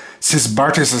people, since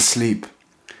Bart is asleep,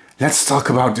 let's talk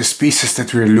about the species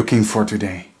that we're looking for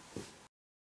today.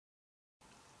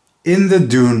 In the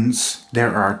dunes,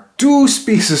 there are two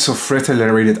species of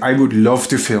Fritillary that I would love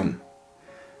to film.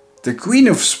 The Queen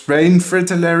of Spain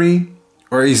Fritillary,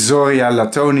 or Isoria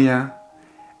latonia,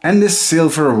 and the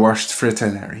silver-washed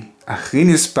Fritillary,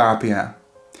 Argynnis paphia.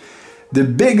 The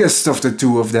biggest of the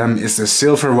two of them is the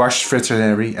silver-washed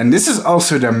Fritillary, and this is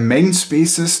also the main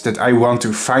species that I want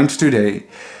to find today,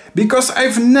 because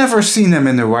I've never seen them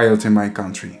in the wild in my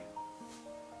country.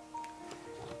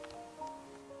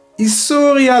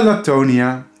 Isoria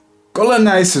latonia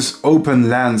colonizes open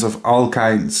lands of all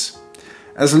kinds,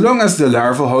 as long as the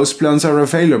larval host plants are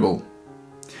available.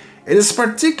 It is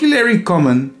particularly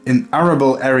common in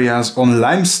arable areas on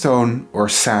limestone or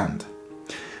sand.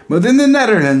 But in the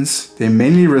Netherlands, they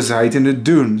mainly reside in the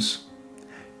dunes.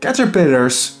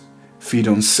 Caterpillars feed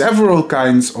on several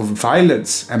kinds of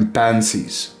violets and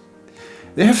pansies.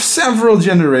 They have several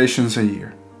generations a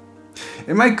year.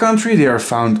 In my country they are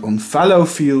found on fallow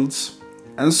fields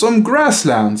and some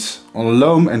grasslands on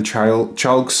loam and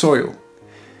chalk soil.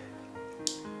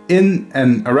 In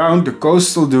and around the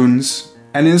coastal dunes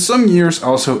and in some years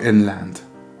also inland.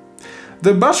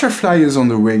 The butterfly is on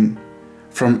the wing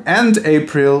from end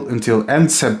April until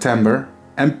end September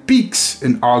and peaks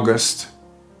in August.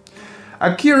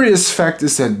 A curious fact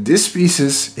is that this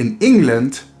species in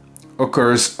England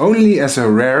occurs only as a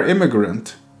rare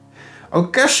immigrant,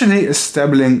 occasionally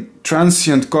establishing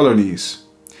transient colonies,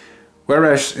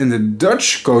 whereas in the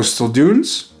Dutch coastal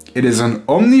dunes it is an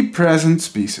omnipresent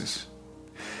species.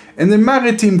 In the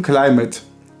maritime climate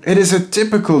it is a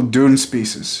typical dune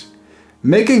species,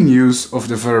 making use of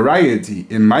the variety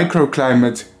in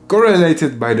microclimate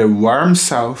correlated by the warm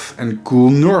south and cool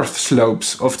north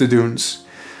slopes of the dunes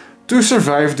to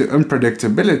survive the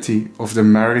unpredictability of the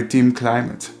maritime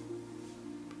climate.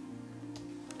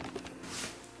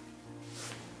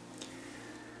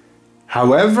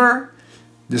 However,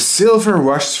 the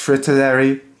silver-washed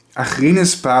Fritillary,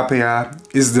 Argynnis paphia,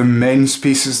 is the main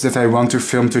species that I want to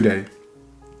film today.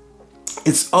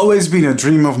 It's always been a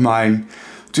dream of mine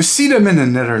to see them in the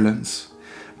Netherlands,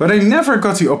 but I never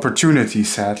got the opportunity,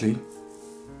 sadly.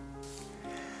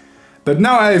 But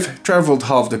now I've traveled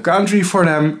half the country for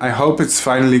them, I hope it's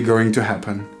finally going to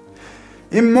happen.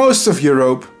 In most of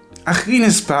Europe,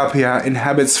 Argynnis paphia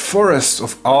inhabits forests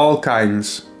of all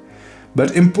kinds,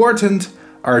 but important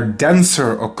are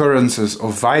denser occurrences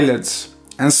of violets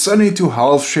and sunny to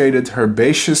half-shaded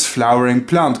herbaceous flowering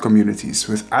plant communities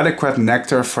with adequate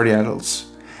nectar for the adults.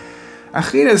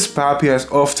 Argynnis paphia is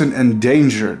often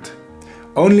endangered,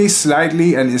 only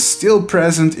slightly, and is still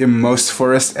present in most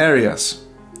forest areas.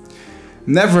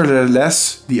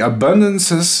 Nevertheless, the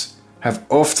abundances have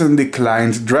often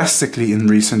declined drastically in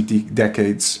recent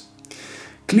decades.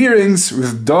 Clearings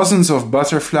with dozens of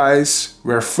butterflies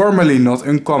were formerly not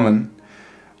uncommon,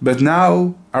 but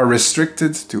now are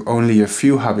restricted to only a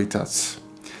few habitats.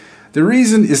 The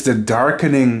reason is the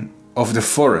darkening of the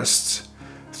forests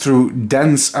through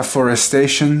dense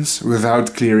afforestations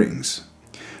without clearings,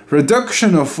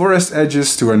 reduction of forest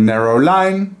edges to a narrow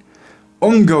line,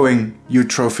 ongoing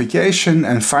eutrophication,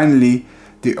 and finally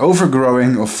the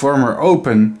overgrowing of former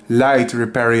open, light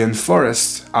riparian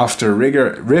forests after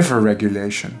river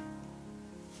regulation.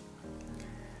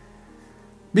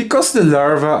 Because the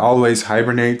larvae always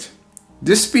hibernate,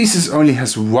 This species only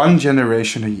has one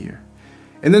generation a year.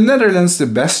 In the Netherlands, the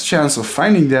best chance of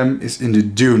finding them is in the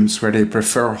dunes, where they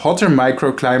prefer hotter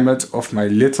microclimate of my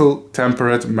little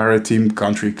temperate maritime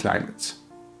country climate.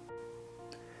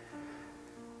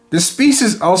 The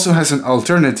species also has an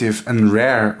alternative and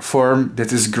rare form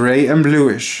that is grey and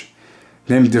bluish,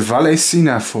 named the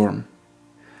Vallecina form.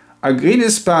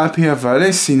 Argynnis paphia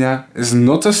vallecina is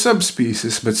not a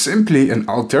subspecies but simply an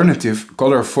alternative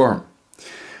color form.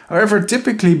 However,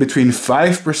 typically between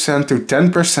 5% to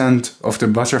 10% of the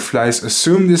butterflies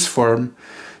assume this form,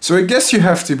 so I guess you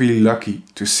have to be lucky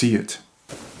to see it.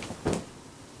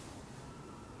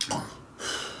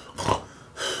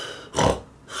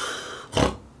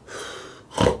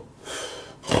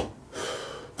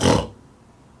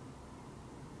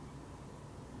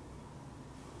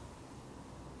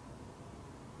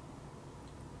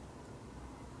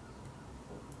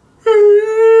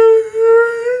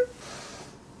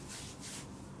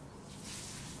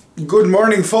 Good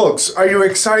morning folks, are you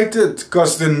excited?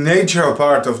 Cause the nature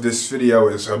part of this video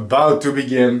is about to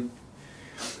begin.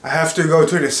 I have to go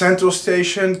to the central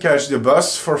station, catch the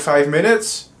bus for 5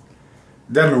 minutes,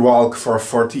 then walk for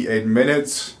 48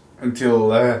 minutes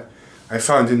until I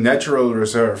found the natural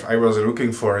reserve I was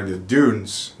looking for in the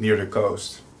dunes near the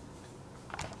coast.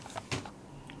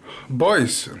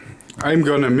 Boys, I'm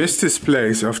gonna miss this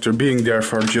place after being there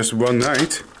for just one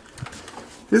night.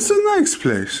 It's a nice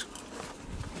place.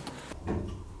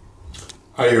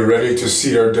 Are you ready to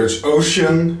see our Dutch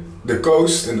ocean, the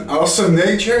coast and awesome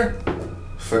nature?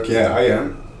 Fuck yeah, I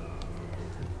am.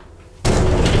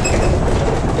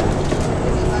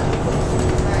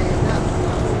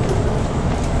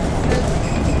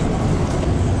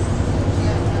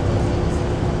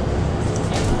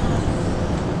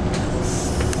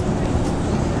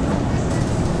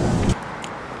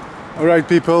 Alright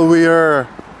people, we are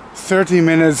 30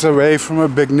 minutes away from a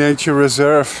big nature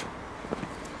reserve.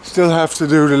 Still have to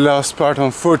do the last part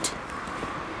on foot.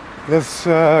 Let's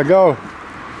go.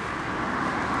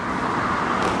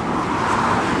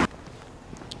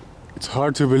 It's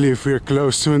hard to believe we're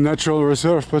close to a natural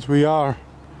reserve, but we are.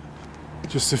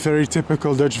 Just a very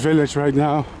typical Dutch village right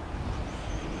now.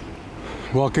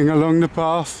 Walking along the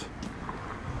path.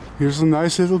 Here's a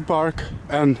nice little park,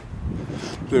 and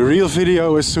the real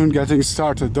video is soon getting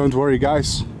started, don't worry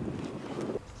guys.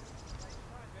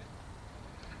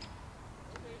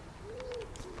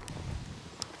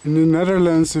 In the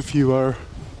Netherlands, if you are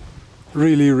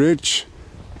really rich,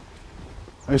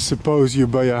 I suppose you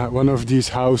buy one of these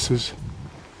houses.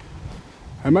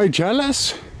 Am I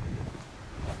jealous?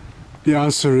 The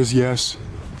answer is yes.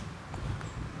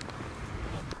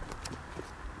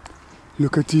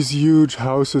 Look at these huge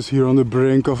houses here on the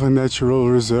brink of a natural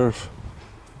reserve.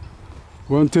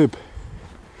 One tip: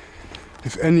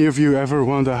 if any of you ever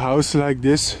want a house like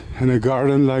this and a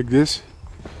garden like this,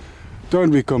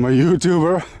 don't become a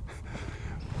YouTuber.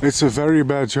 It's a very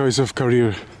bad choice of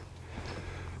career.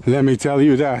 Let me tell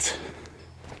you that.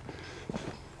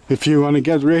 If you want to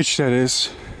get rich, that is.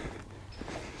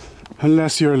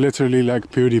 Unless you're literally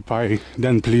like PewDiePie,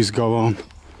 then please go on.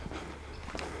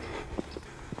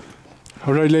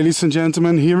 Alright ladies and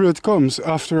gentlemen, here it comes.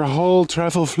 After a whole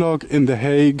travel vlog in The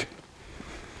Hague.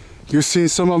 You've seen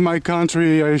some of my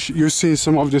country, you've seen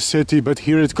some of the city, but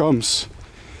here it comes.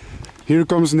 Here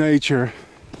comes nature.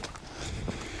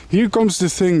 Here comes the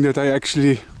thing that I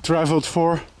actually traveled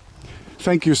for.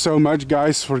 Thank you so much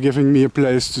guys for giving me a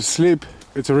place to sleep.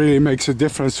 It really makes a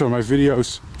difference for my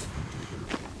videos.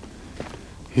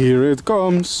 Here it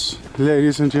comes,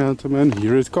 ladies and gentlemen,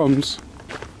 here it comes.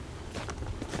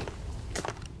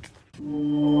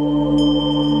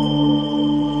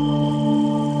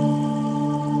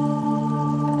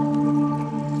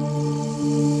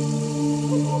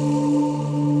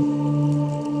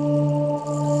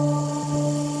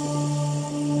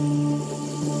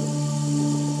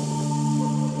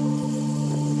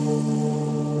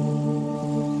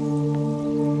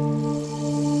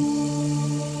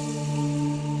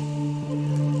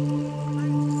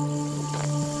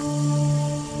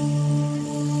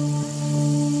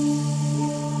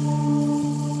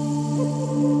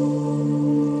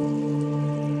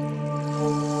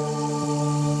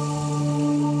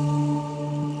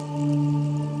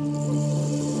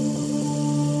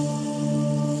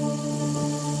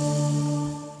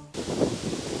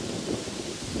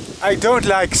 I don't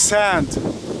like sand.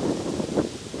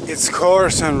 It's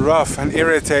coarse and rough and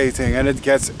irritating, and it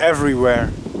gets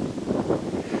everywhere.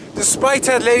 Despite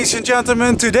that, ladies and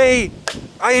gentlemen, today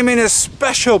I am in a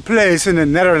special place in the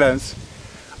Netherlands.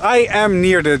 I am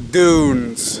near the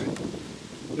dunes.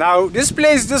 Now, this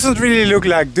place doesn't really look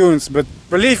like dunes, but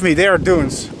believe me, they are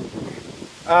dunes.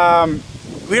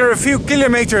 We are a few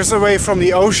kilometers away from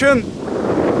the ocean,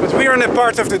 but we are in a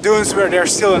part of the dunes where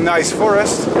there's still a nice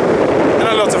forest and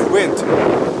a lot of wind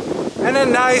and a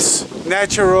nice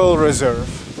natural reserve.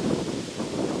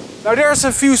 Now there's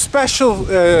a few special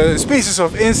species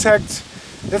of insects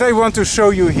that I want to show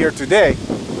you here today.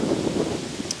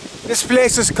 This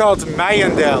place is called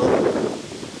Meijendel.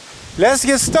 Let's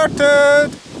get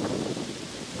started!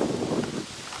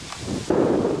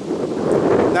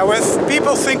 Now when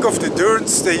people think of the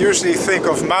dunes, they usually think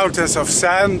of mountains of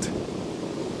sand.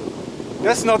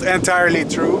 That's not entirely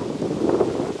true.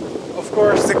 Of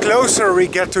course, the closer we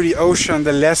get to the ocean,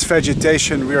 the less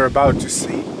vegetation we're about to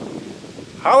see.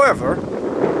 However,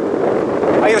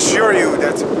 I assure you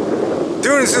that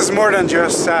dunes is more than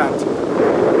just sand.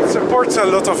 It supports a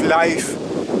lot of life,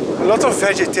 a lot of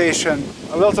vegetation,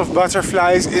 a lot of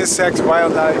butterflies, insects,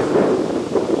 wildlife.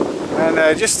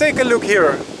 And just take a look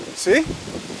here, see?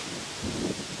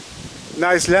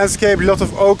 Nice landscape, a lot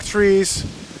of oak trees,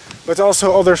 but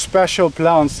also other special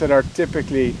plants that are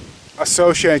typically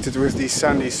associated with these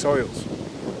sandy soils.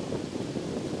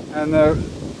 And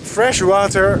fresh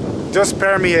water does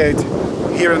permeate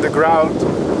here in the ground,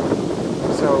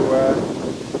 so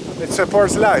it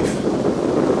supports life.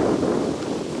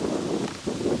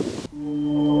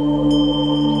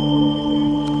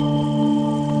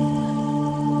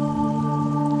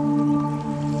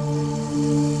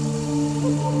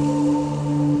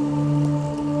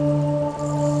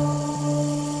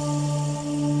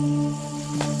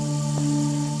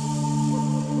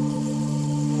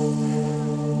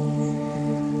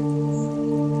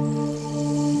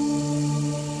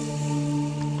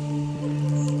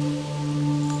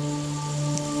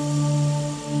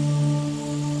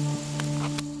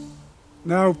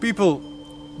 Now people,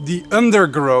 the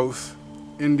undergrowth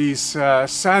in these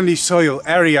sandy soil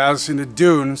areas in the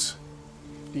dunes,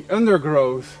 the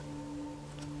undergrowth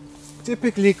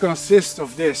typically consists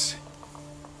of this,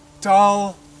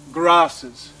 tall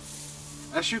grasses.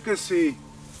 As you can see,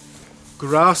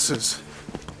 grasses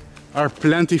are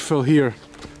plentiful here.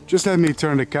 Just let me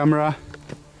turn the camera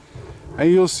and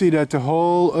you'll see that the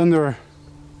whole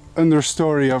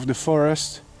understory of the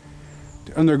forest,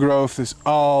 the undergrowth, is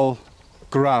all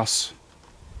grass.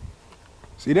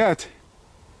 See that?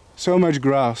 So much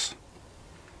grass.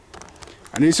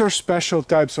 And these are special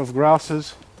types of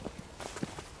grasses.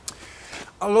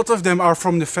 A lot of them are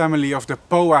from the family of the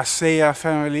Poaceae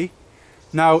family.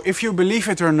 Now, if you believe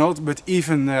it or not, but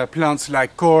even plants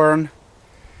like corn,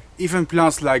 even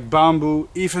plants like bamboo,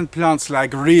 even plants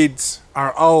like reeds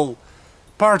are all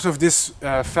part of this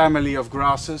family of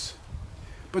grasses.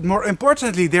 But more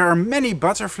importantly, there are many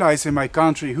butterflies in my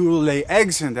country who will lay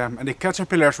eggs in them, and the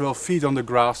caterpillars will feed on the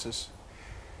grasses.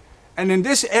 And in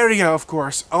this area, of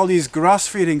course, all these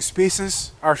grass-feeding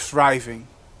species are thriving.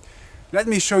 Let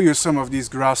me show you some of these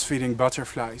grass-feeding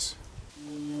butterflies.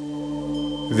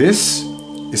 This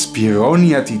is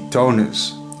Pyronia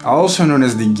titonus, also known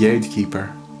as the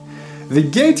gatekeeper. The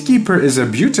gatekeeper is a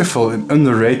beautiful and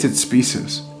underrated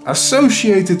species,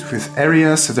 associated with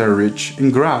areas that are rich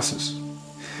in grasses.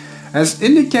 As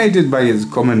indicated by its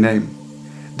common name,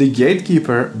 the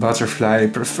gatekeeper butterfly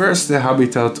prefers the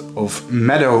habitat of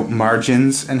meadow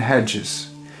margins and hedges.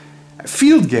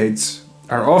 Field gates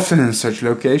are often in such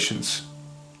locations.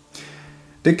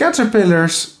 The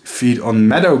caterpillars feed on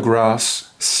meadow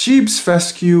grass, sheep's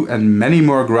fescue and many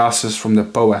more grasses from the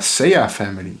Poaceae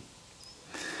family.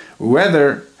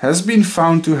 Weather has been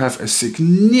found to have a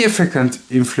significant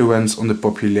influence on the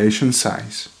population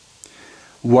size.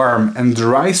 Warm and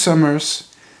dry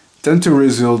summers tend to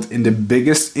result in the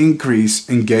biggest increase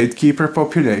in gatekeeper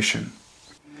population.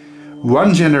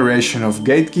 One generation of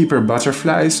gatekeeper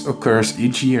butterflies occurs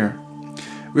each year,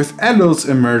 with adults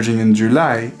emerging in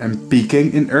July and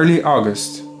peaking in early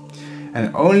August,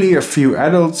 and only a few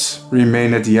adults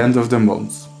remain at the end of the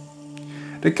month.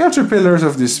 The caterpillars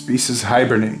of this species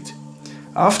hibernate,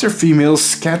 after females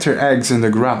scatter eggs in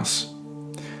the grass.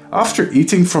 After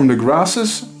eating from the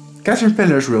grasses,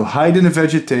 caterpillars will hide in the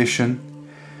vegetation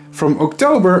from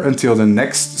October until the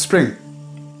next spring.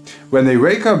 When they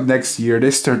wake up next year,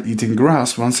 they start eating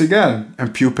grass once again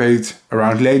and pupate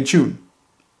around late June.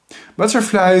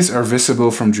 Butterflies are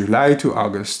visible from July to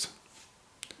August.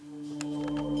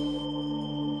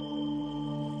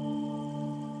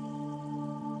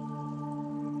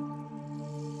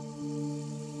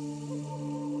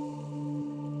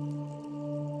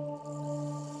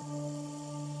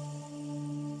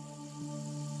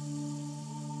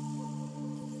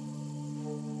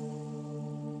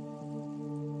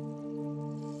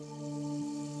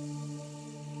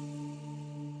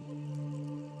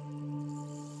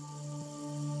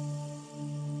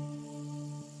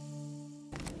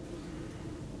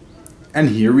 And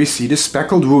here we see the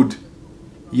speckled wood.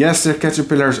 Yes, their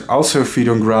caterpillars also feed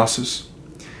on grasses.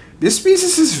 This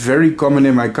species is very common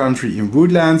in my country in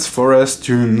woodlands, forests,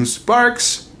 dunes,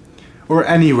 parks, or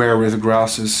anywhere with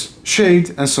grasses,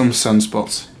 shade and some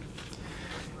sunspots.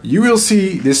 You will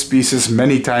see this species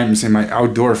many times in my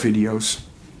outdoor videos.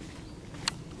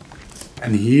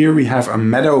 And here we have a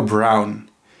meadow brown,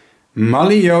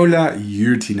 Malleola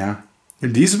urtina.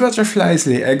 These butterflies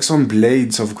lay eggs on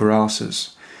blades of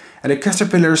grasses, and the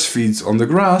caterpillars feed on the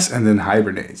grass and then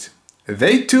hibernate.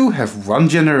 They too have one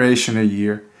generation a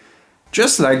year,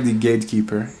 just like the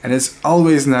gatekeeper, and it's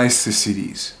always nice to see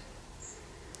these.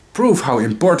 Prove how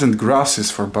important grass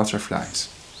is for butterflies.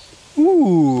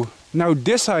 Ooh, now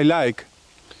this I like.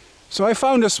 So I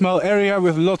found a small area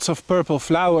with lots of purple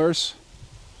flowers.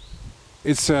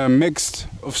 It's a mix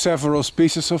of several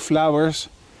species of flowers,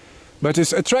 but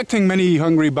it's attracting many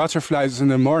hungry butterflies in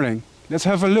the morning. Let's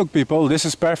have a look, people. This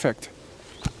is perfect.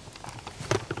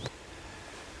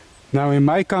 Now in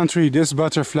my country this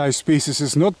butterfly species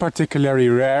is not particularly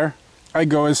rare. I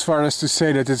go as far as to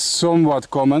say that it's somewhat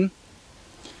common.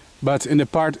 But in the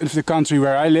part of the country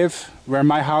where I live, where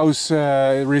my house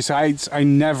resides, I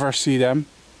never see them.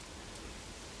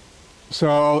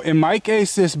 So in my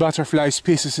case this butterfly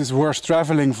species is worth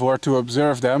traveling for to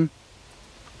observe them.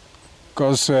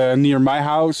 Because near my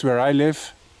house where I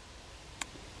live,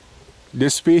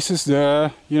 this species,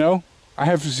 I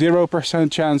have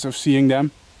 0% chance of seeing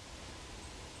them.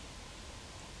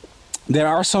 There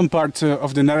are some parts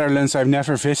of the Netherlands I've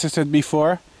never visited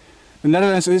before. The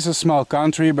Netherlands is a small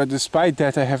country, but despite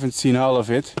that I haven't seen all of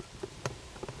it.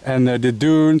 And the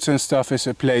dunes and stuff is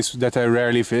a place that I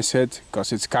rarely visit,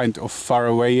 because it's kind of far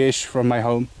away-ish from my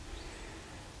home.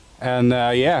 And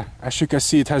yeah, as you can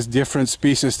see, it has different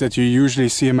species that you usually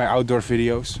see in my outdoor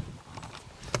videos.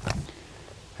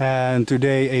 And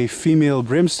today a female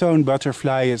brimstone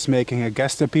butterfly is making a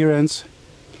guest appearance.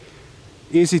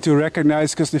 Easy to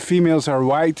recognize because the females are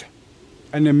white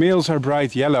and the males are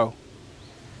bright yellow.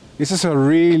 This is a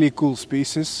really cool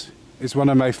species. It's one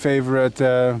of my favorite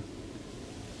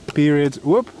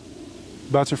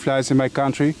butterflies in my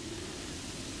country.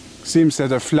 Seems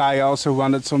that a fly also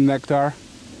wanted some nectar,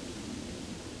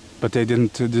 but they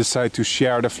didn't decide to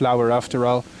share the flower after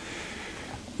all.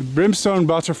 The brimstone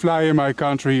butterfly in my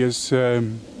country is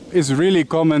really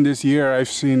common this year. I've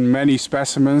seen many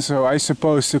specimens, so I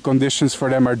suppose the conditions for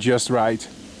them are just right.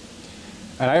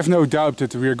 And I have no doubt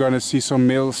that we're going to see some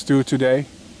males too today.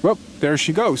 Well, there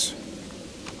she goes.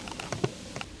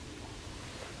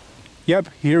 Yep,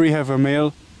 here we have a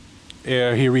male.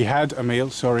 Here we had a male,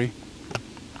 sorry.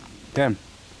 Damn.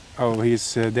 Oh,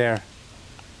 he's there.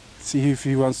 Let's see if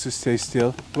he wants to stay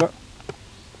still. Well.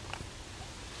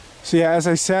 So yeah, as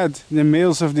I said, the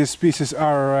males of this species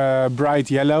are bright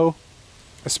yellow.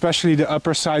 Especially the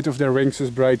upper side of their wings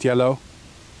is bright yellow.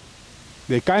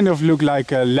 They kind of look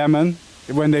like a lemon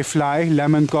when they fly,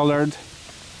 lemon colored.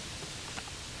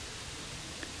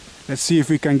 Let's see if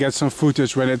we can get some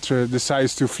footage when it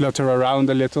decides to flutter around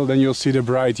a little. Then you'll see the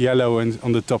bright yellow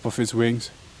on the top of its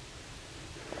wings.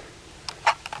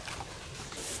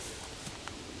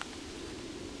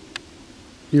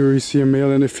 Here we see a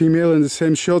male and a female in the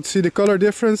same shot. See the color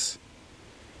difference?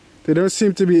 They don't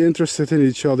seem to be interested in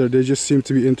each other. They just seem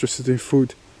to be interested in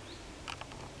food.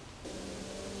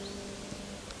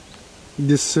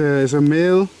 This is a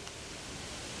male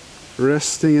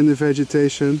resting in the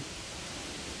vegetation.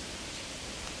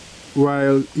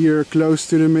 While here close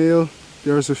to the male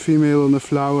there's a female on the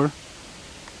flower.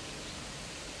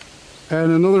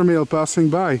 And another male passing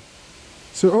by.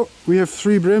 So oh, we have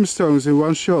 3 brimstones in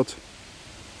one shot.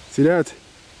 See that?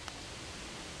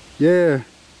 Yeah.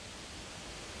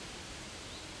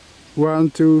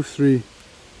 1, 2, 3.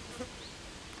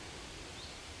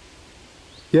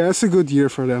 Yeah, it's a good year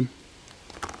for them.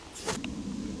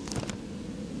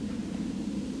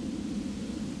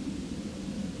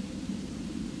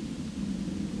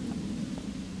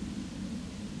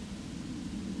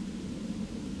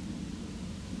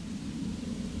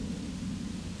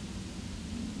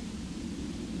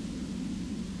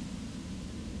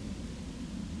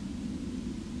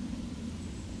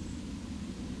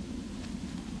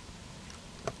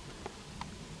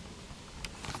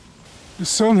 The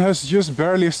sun has just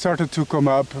barely started to come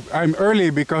up. I'm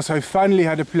early because I finally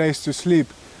had a place to sleep.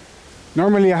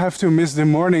 Normally I have to miss the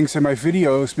mornings in my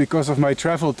videos because of my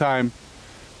travel time.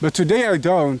 But today I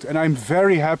don't, and I'm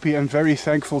very happy and very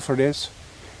thankful for this.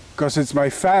 Because it's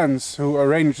my fans who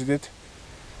arranged it.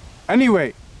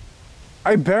 Anyway,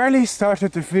 I barely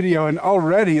started the video and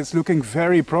already it's looking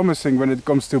very promising when it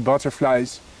comes to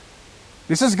butterflies.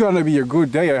 This is gonna be a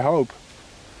good day, I hope.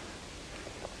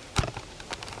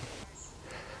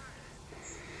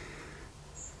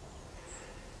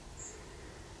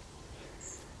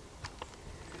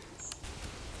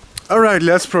 Alright,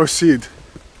 let's proceed.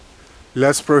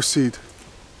 Let's proceed.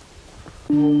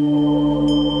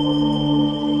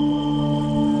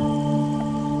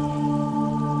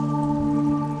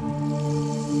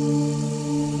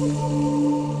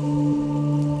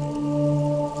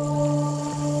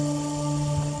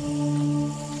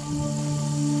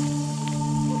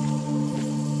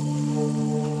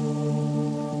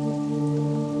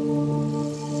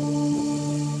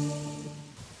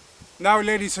 Now,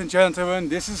 ladies and gentlemen,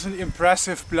 this is an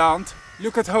impressive plant.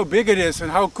 Look at how big it is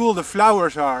and how cool the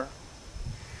flowers are.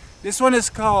 This one is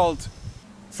called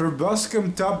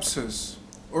Verbascum tapsus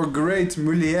or Great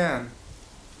Mullein.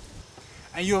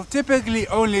 And you'll typically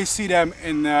only see them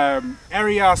in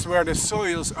areas where the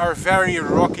soils are very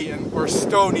rocky or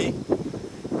stony.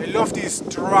 They love these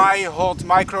dry, hot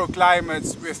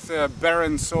microclimates with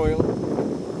barren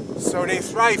soil. So they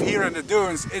thrive here in the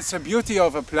dunes. It's a beauty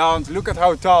of a plant. Look at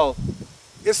how tall.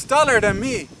 It's taller than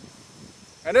me.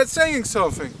 And that's saying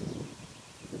something.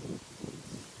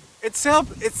 It's said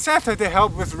that they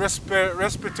help with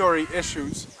respiratory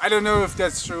issues. I don't know if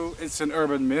that's true. It's an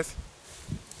urban myth.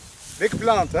 Big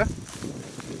plant, eh?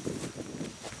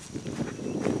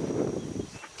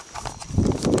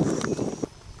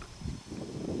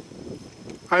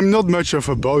 I'm not much of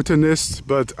a botanist,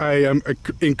 but I am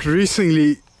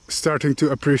increasingly starting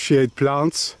to appreciate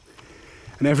plants.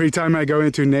 And every time I go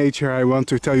into nature, I want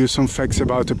to tell you some facts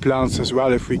about the plants as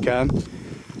well, if we can.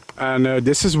 And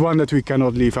this is one that we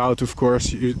cannot leave out, of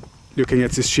course. Looking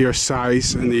at the sheer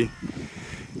size and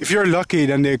if you're lucky,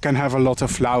 then they can have a lot of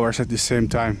flowers at the same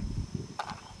time.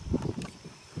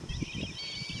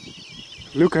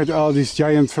 Look at all these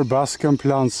giant verbascum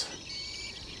plants.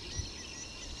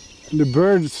 And the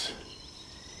birds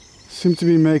seem to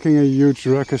be making a huge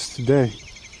ruckus today.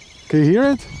 Can you hear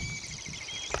it?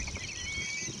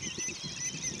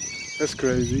 That's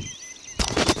crazy.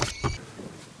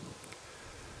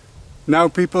 Now,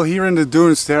 people, here in the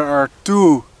dunes there are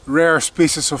two rare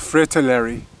species of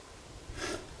Fritillary.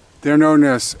 They're known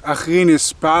as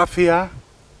Argynnis paphia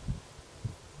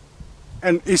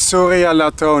and Isauria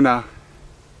latona.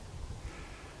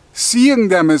 Seeing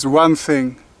them is one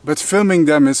thing, but filming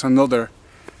them is another.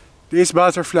 These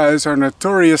butterflies are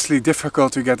notoriously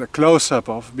difficult to get a close-up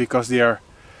of because they are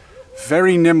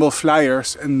very nimble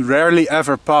flyers and rarely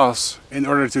ever pause in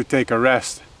order to take a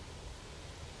rest.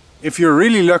 If you're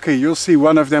really lucky, you'll see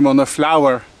one of them on a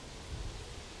flower.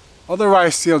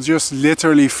 Otherwise, they'll just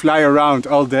literally fly around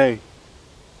all day.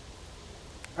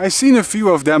 I've seen a few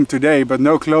of them today, but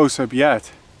no close-up yet.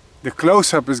 The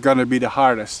close-up is gonna be the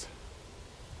hardest.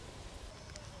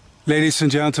 Ladies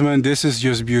and gentlemen, this is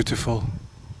just beautiful.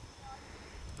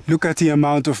 Look at the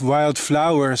amount of wild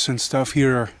flowers and stuff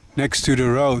here next to the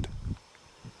road.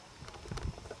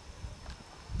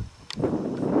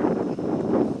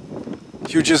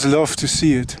 You just love to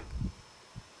see it.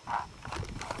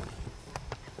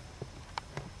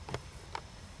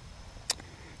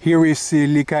 Here we see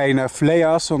Lycaena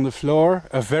phleas on the floor,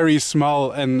 a very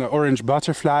small and orange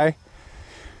butterfly.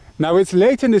 Now it's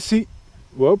late in the season.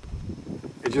 Whoop,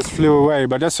 it just flew away,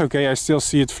 but that's okay, I still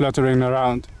see it fluttering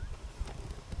around.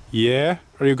 Yeah,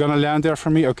 are you gonna land there for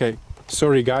me? Okay,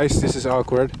 sorry guys, this is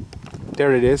awkward.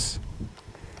 There it is.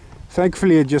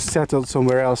 Thankfully it just settled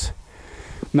somewhere else.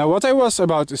 Now what I was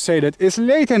about to say, that it's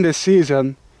late in the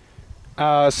season,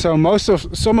 so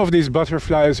some of these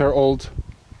butterflies are old.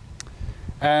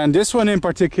 And this one in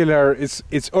particular,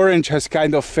 its orange has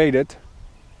kind of faded.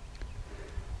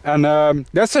 And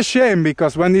that's a shame,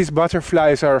 because when these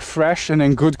butterflies are fresh and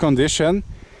in good condition,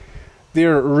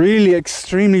 they're really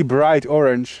extremely bright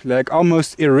orange, like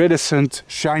almost iridescent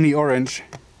shiny orange.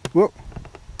 Whoa.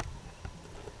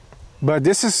 But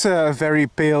this is a very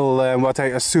pale, what I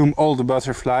assume old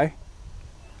butterfly.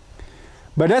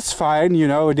 But that's fine, you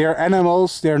know, they're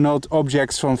animals, they're not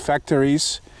objects from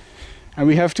factories. And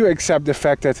we have to accept the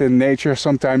fact that in nature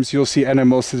sometimes you'll see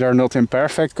animals that are not in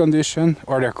perfect condition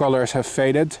or their colors have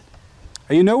faded.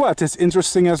 And you know what, it's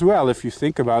interesting as well if you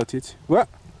think about it. Well,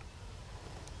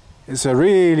 it's a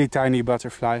really tiny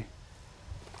butterfly.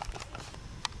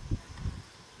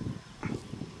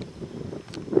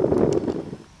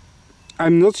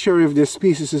 I'm not sure if this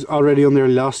species is already on their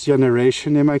last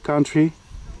generation in my country.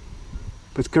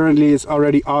 But currently it's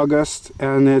already August,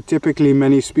 and typically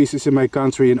many species in my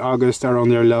country in August are on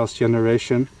their last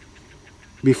generation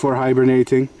before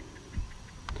hibernating.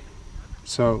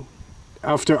 So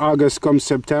after August comes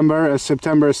September, as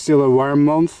September is still a warm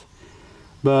month.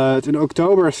 But in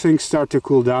October things start to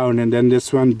cool down, and then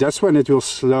that's when it will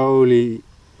slowly,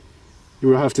 you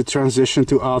will have to transition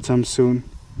to autumn soon.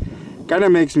 Kinda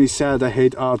makes me sad, I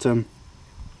hate autumn.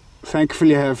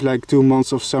 Thankfully I have like 2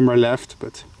 months of summer left,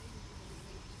 but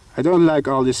I don't like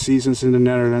all the seasons in the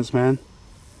Netherlands, man.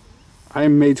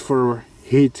 I'm made for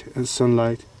heat and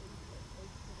sunlight.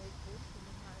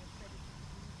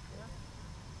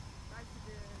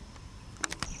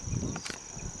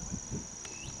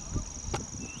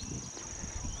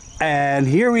 And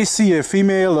here we see a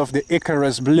female of the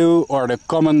Icarus blue, or the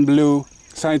common blue,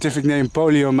 scientific name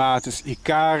Poliomatus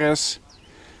icarus.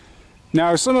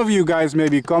 Now some of you guys may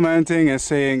be commenting and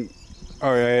saying,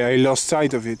 oh, I lost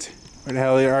sight of it. Where the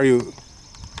hell are you?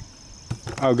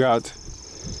 Oh god.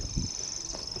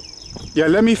 Yeah,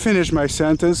 let me finish my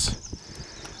sentence.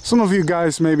 Some of you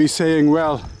guys may be saying,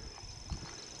 well,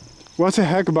 what the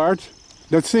heck, Bart?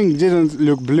 That thing didn't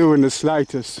look blue in the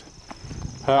slightest.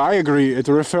 I agree, it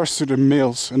refers to the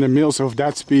males, and the males of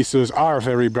that species are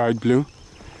very bright blue.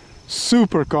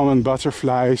 Super common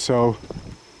butterfly, so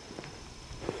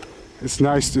it's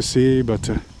nice to see, but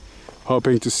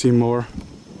hoping to see more.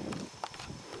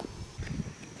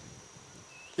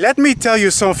 Let me tell you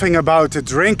something about the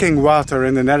drinking water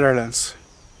in the Netherlands.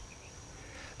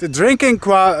 The drinking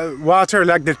water,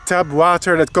 like the tap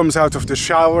water that comes out of the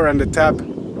shower and the tap,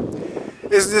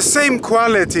 is the same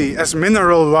quality as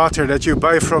mineral water that you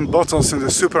buy from bottles in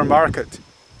the supermarket.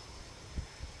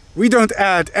 We don't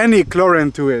add any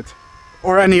chlorine to it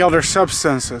or any other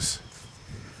substances.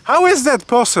 How is that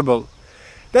possible?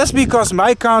 That's because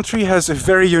my country has a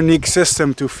very unique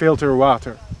system to filter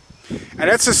water. And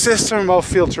that's a system of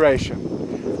filtration.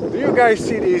 Do you guys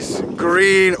see these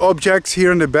green objects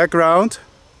here in the background?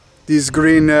 These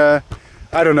green, I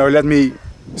don't know, let me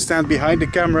stand behind the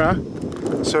camera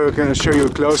so I can show you a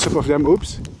close-up of them.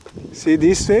 Oops. See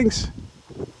these things?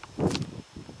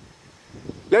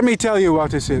 Let me tell you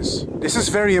what this is. This is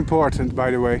very important, by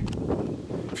the way.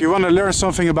 If you want to learn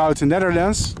something about the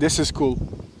Netherlands, this is cool.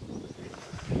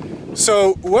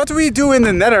 So what we do in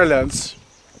the Netherlands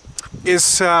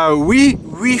is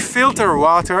we filter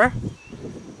water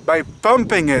by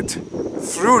pumping it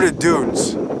through the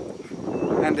dunes.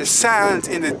 And the sand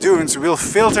in the dunes will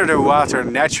filter the water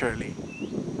naturally.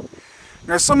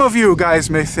 Now some of you guys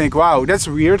may think, wow, that's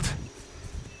weird.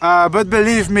 But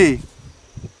believe me,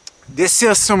 this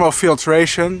system of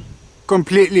filtration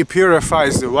completely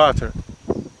purifies the water.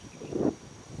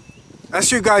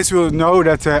 As you guys will know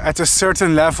that at a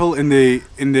certain level in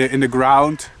the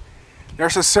ground,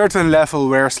 there's a certain level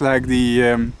where it's like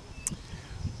the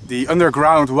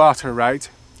underground water, right?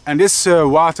 And this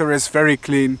water is very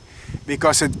clean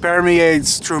because it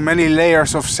permeates through many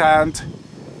layers of sand,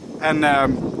 and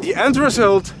the end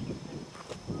result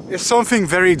is something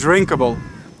very drinkable.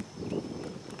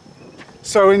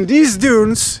 So in these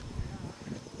dunes,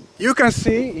 you can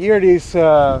see here these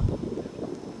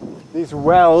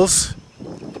wells.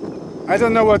 I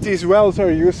don't know what these wells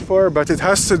are used for, but it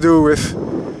has to do with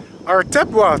our tap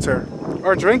water,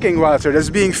 our drinking water that's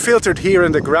being filtered here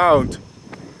in the ground.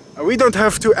 We don't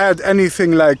have to add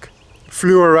anything like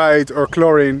fluoride or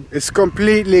chlorine. It's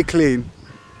completely clean.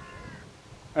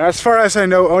 And as far as I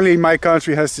know, only my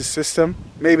country has this system.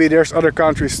 Maybe there's other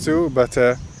countries too, but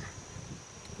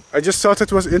I just thought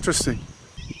it was interesting.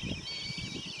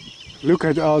 Look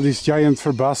at all these giant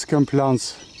verbascum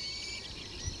plants.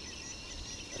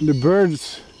 And the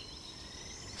birds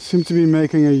seem to be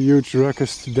making a huge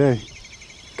ruckus today.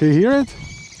 Can you hear it?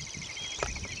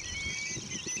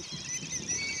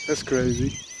 That's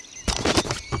crazy.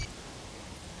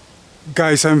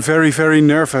 Guys, I'm very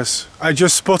nervous. I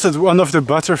just spotted one of the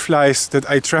butterflies that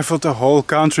I traveled the whole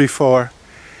country for.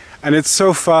 And it's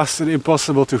so fast and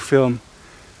impossible to film.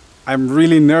 I'm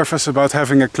really nervous about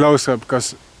having a close-up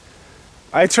because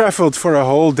I traveled for a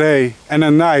whole day and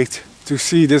a night to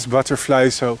see this butterfly,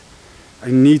 so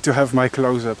I need to have my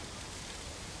close-up.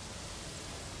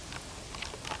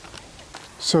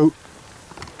 So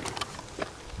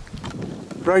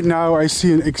right now I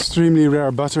see an extremely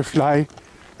rare butterfly,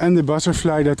 and the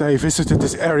butterfly that I visited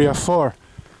this area for,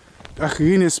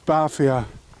 Argynnis paphia.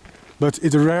 But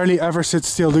it rarely ever sits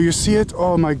still. Do you see it?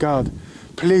 Oh my god.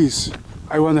 Please,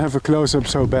 I want to have a close-up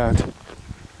so bad.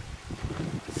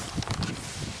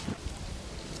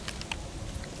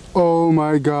 Oh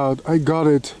my god, I got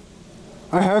it.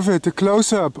 I have it, a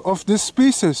close-up of this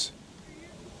species.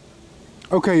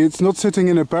 Okay, it's not sitting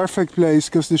in a perfect place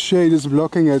because the shade is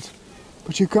blocking it.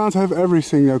 But you can't have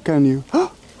everything though, can you?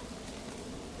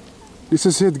 This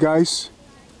is it, guys.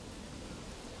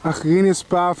 Argynnis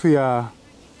paphia.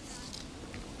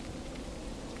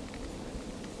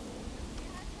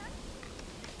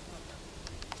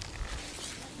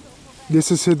 This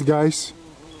is it, guys.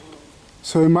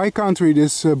 So in my country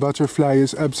this butterfly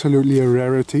is absolutely a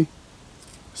rarity.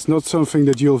 It's not something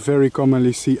that you'll very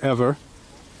commonly see ever,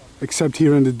 except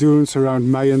here in the dunes around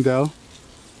Meijendel.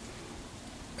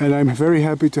 And I'm very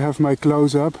happy to have my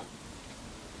close-up.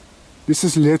 This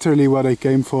is literally what I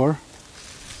came for.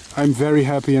 I'm very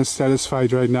happy and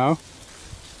satisfied right now.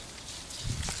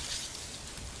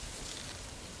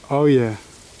 Oh yeah.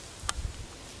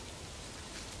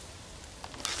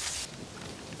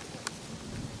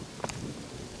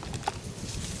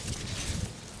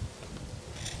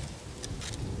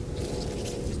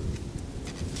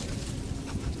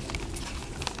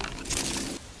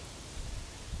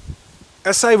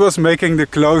 As I was making the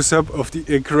close-up of the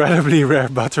incredibly rare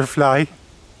butterfly,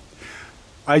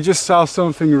 I just saw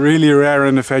something really rare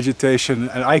in the vegetation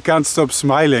and I can't stop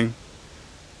smiling.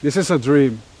 This is a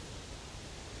dream.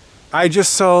 I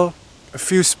just saw a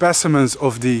few specimens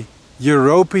of the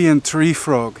European tree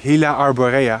frog, Hyla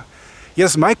arborea.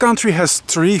 Yes, my country has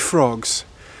tree frogs,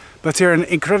 but they're an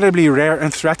incredibly rare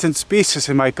and threatened species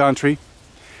in my country.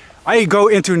 I go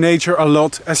into nature a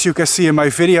lot, as you can see in my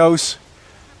videos.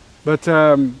 But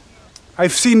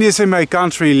I've seen this in my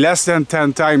country less than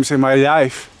 10 times in my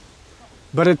life.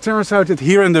 But it turns out that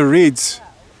here in the reeds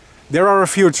there are a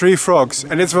few tree frogs,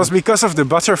 and it was because of the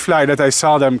butterfly that I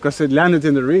saw them, because it landed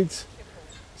in the reeds.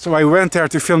 So I went there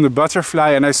to film the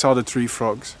butterfly and I saw the tree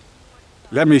frogs.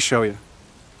 Let me show you.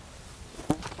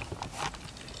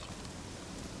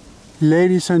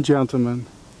 Ladies and gentlemen,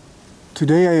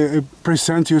 today I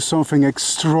present you something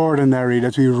extraordinary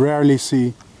that we rarely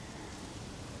see.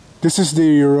 This is the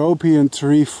European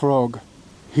tree frog,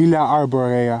 Hyla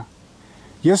arborea.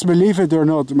 Yes, believe it or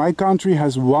not, my country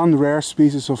has one rare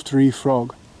species of tree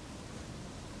frog.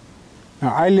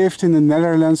 Now, I lived in the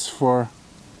Netherlands for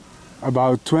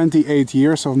about 28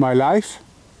 years of my life.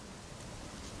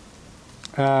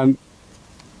 And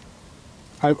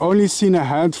I've only seen a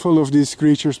handful of these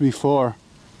creatures before.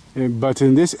 But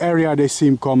in this area they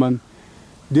seem common.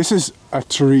 This is a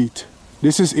treat.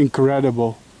 This is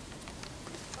incredible.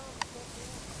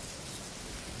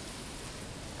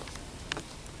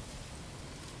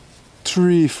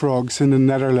 Tree frogs in the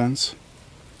Netherlands.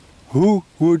 Who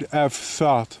would have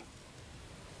thought?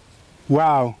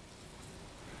 Wow.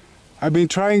 I've been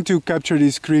trying to capture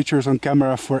these creatures on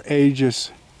camera for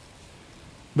ages.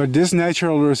 But this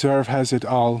natural reserve has it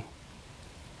all.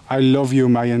 I love you,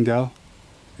 Meijendel.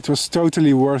 It was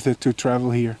totally worth it to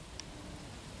travel here.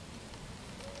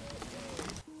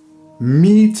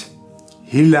 Meet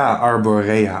Hyla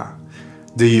arborea,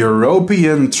 the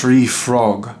European tree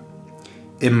frog.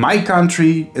 In my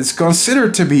country, it's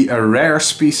considered to be a rare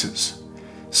species,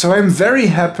 so I'm very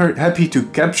happy to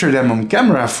capture them on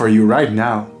camera for you right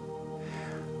now.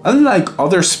 Unlike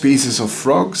other species of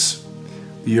frogs,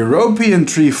 the European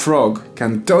tree frog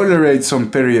can tolerate some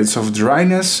periods of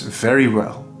dryness very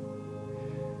well.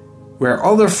 Where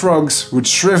other frogs would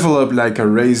shrivel up like a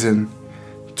raisin,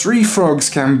 tree frogs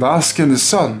can bask in the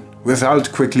sun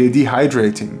without quickly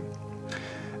dehydrating.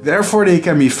 Therefore they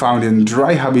can be found in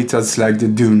dry habitats like the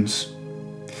dunes.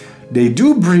 They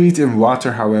do breed in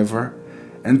water, however,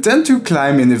 and tend to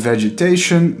climb in the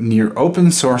vegetation near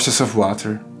open sources of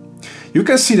water. You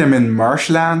can see them in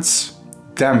marshlands,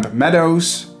 damp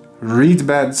meadows, reed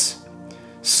beds,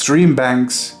 stream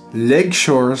banks, lake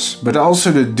shores, but also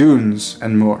the dunes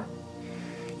and more.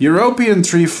 European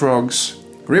tree frogs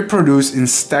reproduce in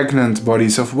stagnant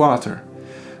bodies of water,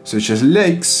 such as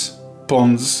lakes,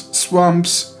 ponds,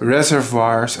 swamps,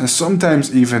 reservoirs, and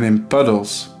sometimes even in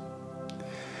puddles.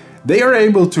 They are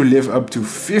able to live up to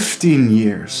 15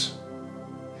 years.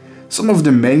 Some of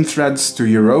the main threats to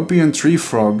European tree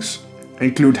frogs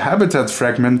include habitat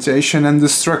fragmentation and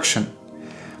destruction,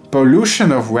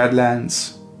 pollution of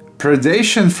wetlands,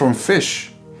 predation from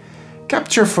fish,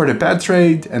 capture for the pet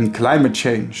trade, and climate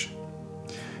change.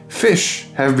 Fish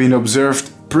have been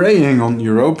observed preying on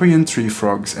European tree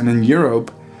frogs, and in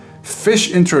Europe,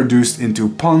 fish introduced into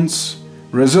ponds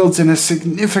results in a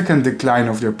significant decline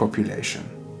of their population.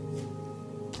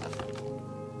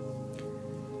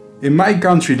 In my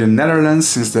country, the Netherlands,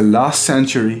 since the last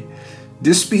century,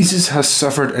 this species has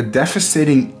suffered a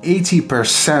devastating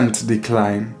 80%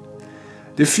 decline.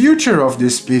 The future of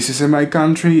this species in my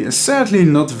country is sadly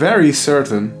not very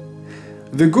certain.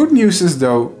 The good news is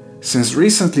though, since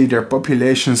recently their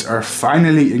populations are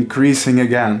finally increasing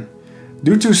again,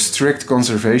 due to strict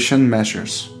conservation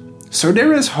measures. So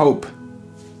there is hope.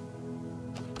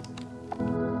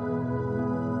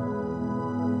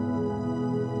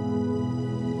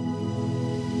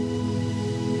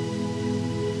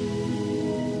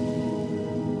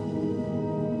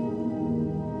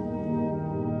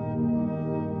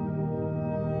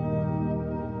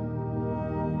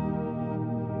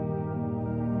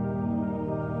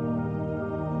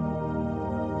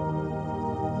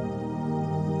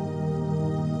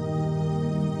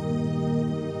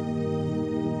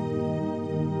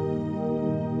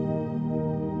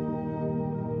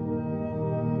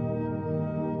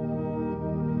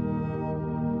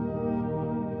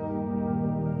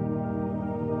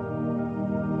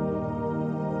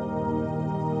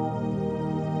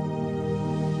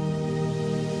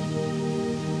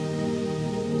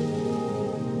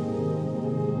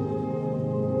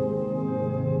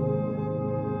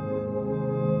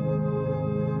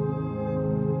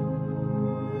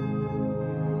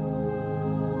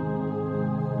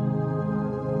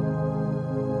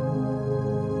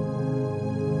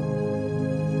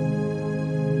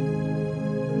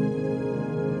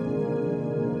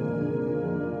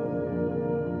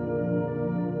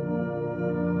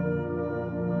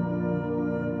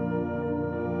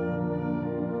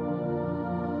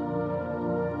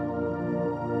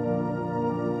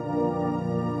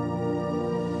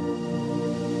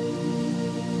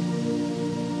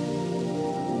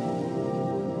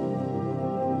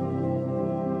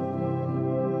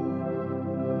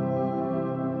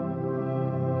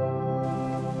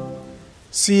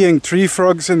 Seeing tree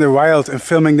frogs in the wild and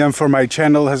filming them for my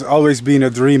channel has always been a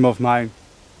dream of mine.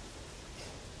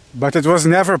 But it was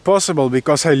never possible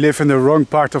because I live in the wrong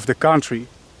part of the country.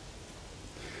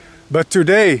 But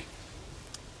today,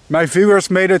 my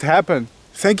viewers made it happen.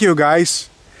 Thank you guys.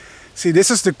 See, this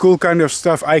is the cool kind of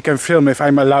stuff I can film if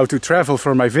I'm allowed to travel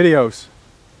for my videos.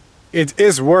 It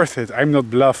is worth it, I'm not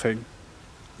bluffing.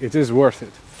 It is worth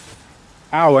it.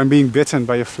 Ow, I'm being bitten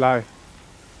by a fly.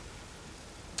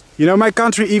 You know, my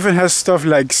country even has stuff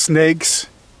like snakes,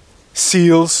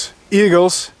 seals,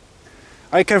 eagles.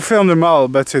 I can film them all,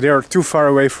 but they are too far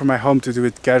away from my home to do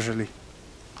it casually.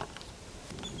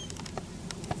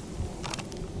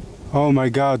 Oh my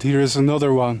god, here is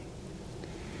another one.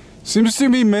 Seems to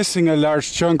be missing a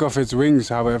large chunk of its wings,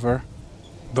 however.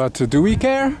 But do we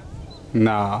care?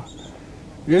 Nah.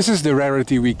 This is the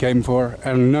rarity we came for,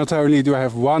 and not only do I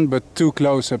have one but two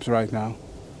close-ups right now.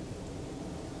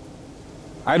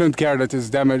 I don't care that it's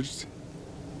damaged.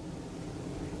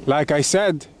 Like I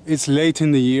said, it's late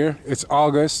in the year, it's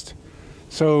August,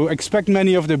 so expect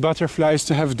many of the butterflies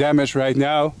to have damage right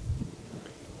now.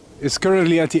 It's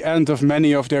currently at the end of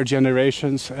many of their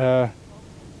generations,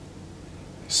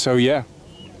 so yeah.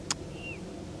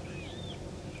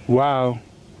 Wow.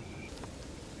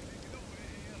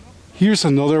 Here's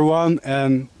another one,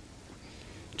 and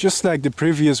just like the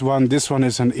previous one, this one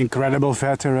is an incredible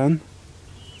veteran.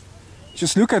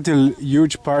 Just look at the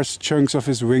huge chunks of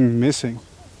his wing missing.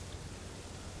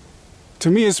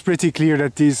 To me, it's pretty clear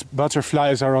that these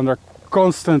butterflies are under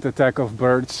constant attack of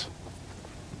birds.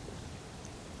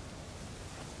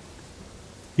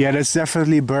 Yeah, that's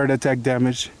definitely bird attack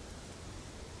damage.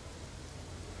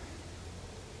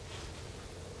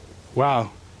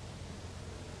 Wow.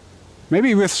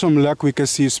 Maybe with some luck we can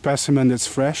see a specimen that's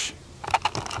fresh.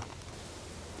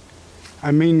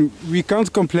 I mean, we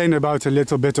can't complain about a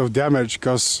little bit of damage,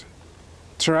 because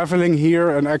traveling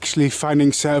here and actually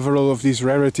finding several of these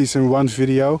rarities in one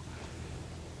video,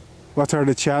 what are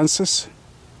the chances?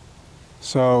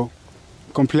 So,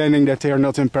 complaining that they are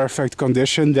not in perfect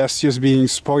condition, that's just being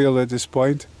spoiled at this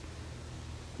point.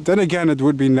 Then again, it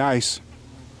would be nice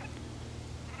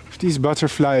if these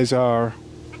butterflies are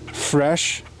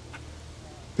fresh.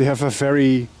 They have a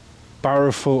very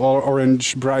powerful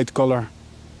orange bright color.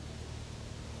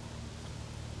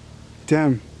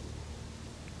 Damn.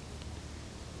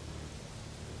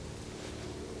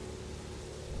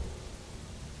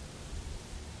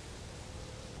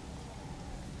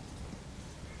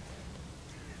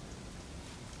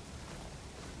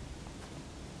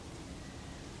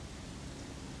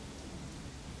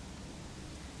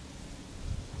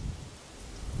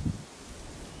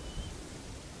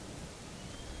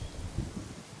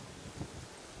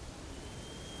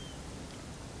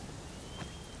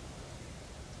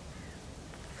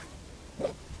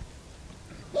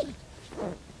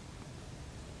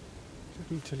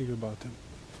 Let me tell you about them.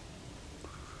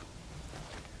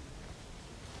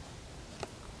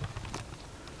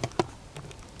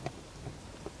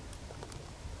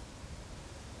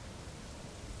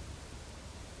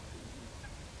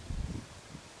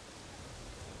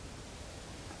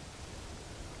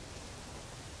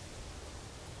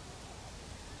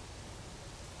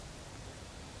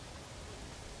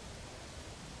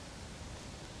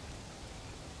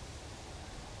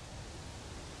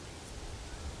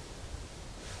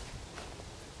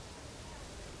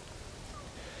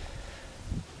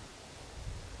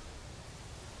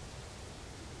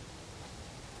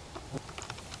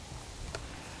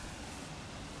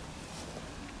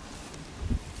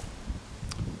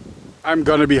 I'm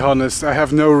gonna be honest, I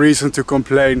have no reason to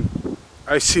complain.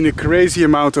 I've seen a crazy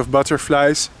amount of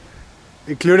butterflies,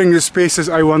 including the species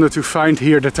I wanted to find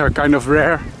here that are kind of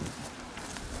rare.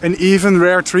 And even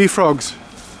rare tree frogs.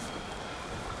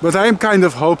 But I am kind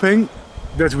of hoping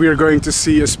that we are going to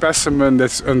see a specimen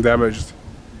that's undamaged.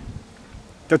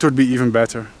 That would be even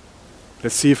better.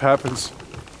 Let's see if it happens.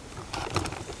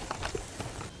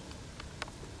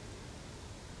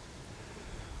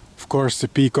 Of course, the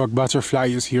peacock butterfly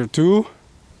is here too.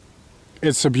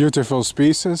 It's a beautiful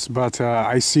species, but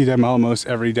I see them almost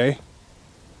every day.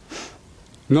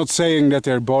 Not saying that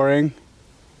they're boring,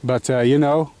 but you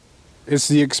know, it's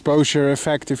the exposure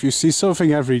effect. If you see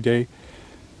something every day,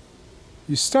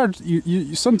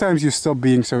 sometimes you stop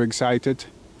being so excited.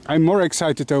 I'm more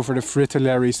excited over the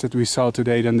fritillaries that we saw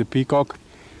today than the peacock.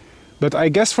 But I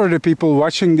guess for the people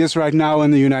watching this right now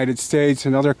in the United States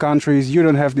and other countries, you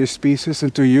don't have this species,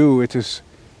 and to you it is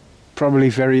probably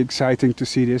very exciting to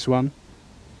see this one.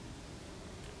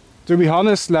 To be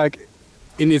honest, like,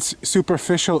 in its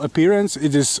superficial appearance,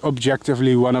 it is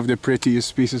objectively one of the prettiest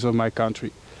species of my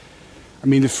country. I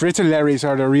mean, the fritillaries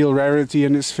are the real rarity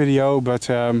in this video, but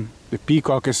the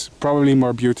peacock is probably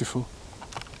more beautiful.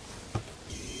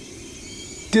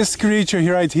 This creature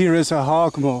right here is a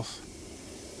hawk moth.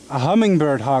 A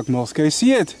hummingbird hawk moth. Can you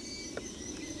see it?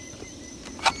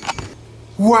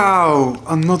 Wow,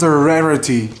 another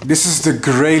rarity. This is the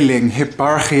grayling Argynnis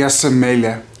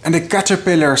paphia, and the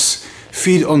caterpillars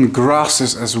feed on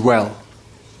grasses as well.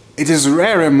 It is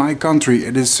rare in my country.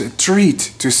 It is a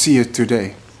treat to see it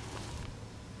today.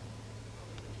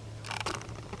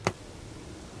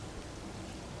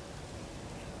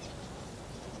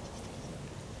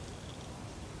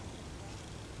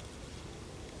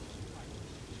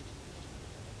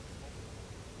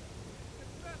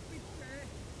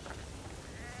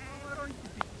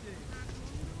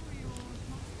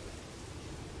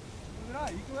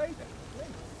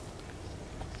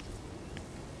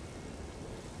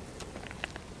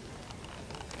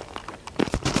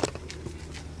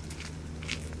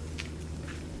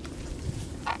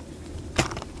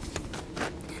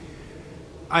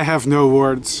 I have no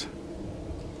words.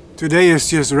 Today is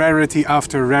just rarity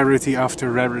after rarity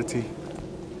after rarity.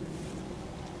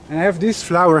 And I have these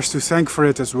flowers to thank for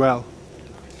it as well.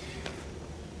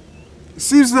 It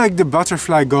seems like the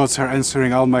butterfly gods are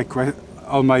answering all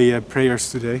my prayers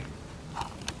today.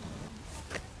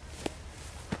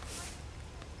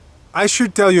 I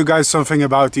should tell you guys something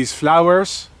about these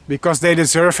flowers, because they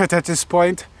deserve it at this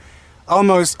point.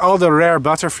 Almost all the rare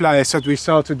butterflies that we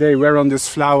saw today were on this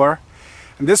flower.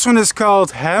 And this one is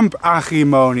called hemp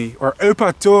agrimony, or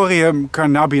Eupatorium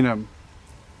carnabinum.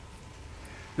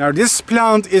 Now this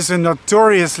plant is a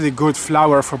notoriously good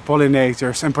flower for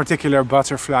pollinators, in particular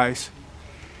butterflies.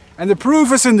 And the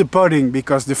proof is in the pudding,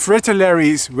 because the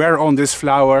fritillaries were on this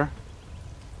flower.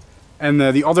 And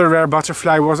the other rare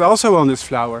butterfly was also on this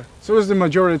flower. So is the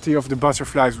majority of the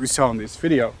butterflies we saw in this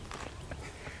video.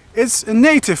 It's a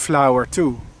native flower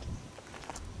too.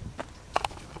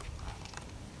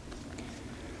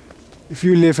 If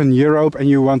you live in Europe and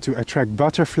you want to attract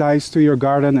butterflies to your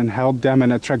garden and help them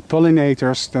and attract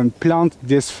pollinators, then plant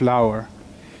this flower.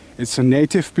 It's a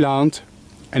native plant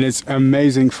and it's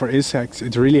amazing for insects.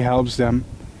 It really helps them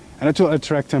and it will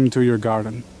attract them to your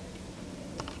garden.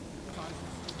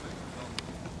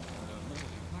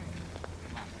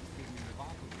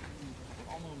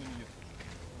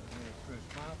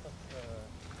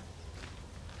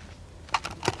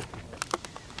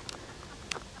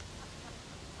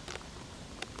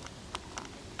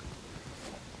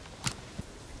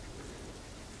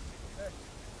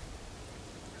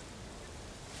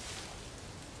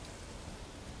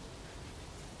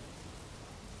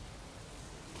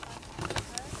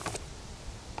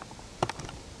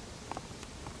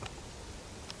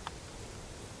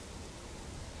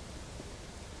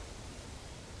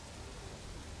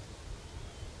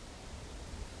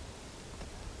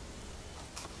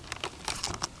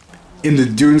 In the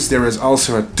dunes there is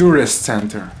also a tourist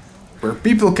center, where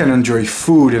people can enjoy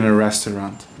food in a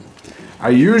restaurant. I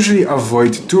usually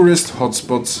avoid tourist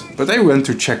hotspots, but I went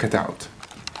to check it out.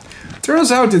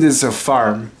 Turns out it is a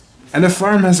farm, and the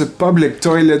farm has a public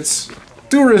toilets,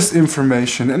 tourist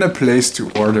information and a place to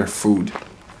order food.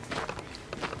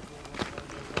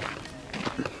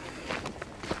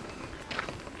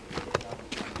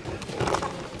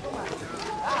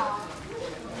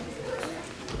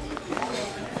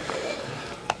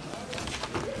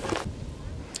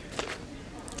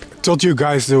 Told you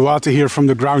guys the water here from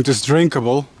the ground is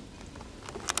drinkable.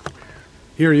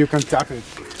 Here you can tap it.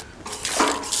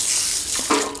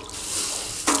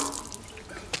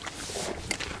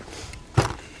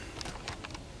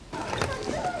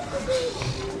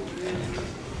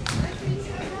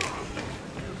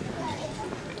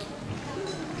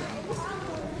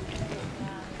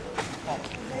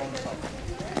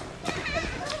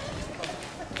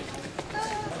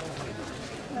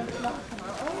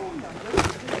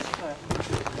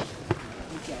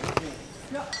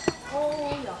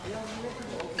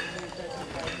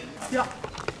 Ja.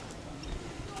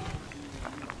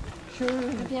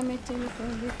 Heb jij mijn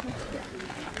telefoon liggen? Ja.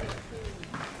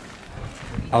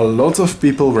 A lot of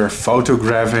people were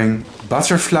photographing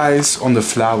butterflies on the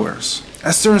flowers.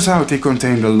 As turns out, they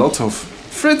contained a lot of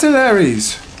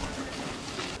fritillaries.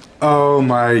 Oh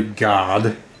my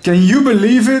god. Can you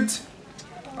believe it?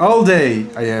 All day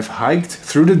I have hiked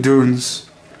through the dunes,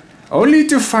 only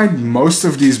to find most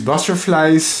of these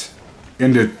butterflies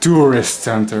in the tourist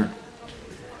center.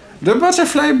 The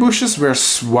butterfly bushes were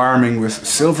swarming with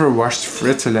silver-washed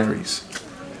fritillaries.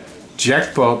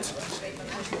 Jackpot!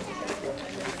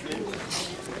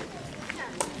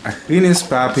 Argynnis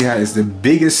paphia is the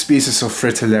biggest species of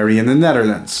fritillary in the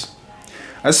Netherlands.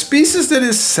 a species that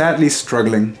is sadly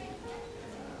struggling.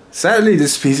 Sadly,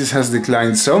 this species has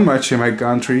declined so much in my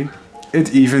country,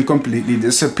 it even completely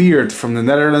disappeared from the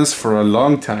Netherlands for a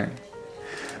long time.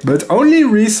 But only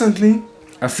recently,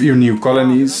 a few new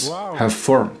colonies have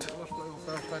formed.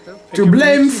 To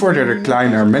blame for their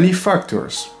decline are many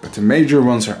factors, but the major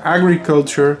ones are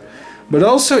agriculture, but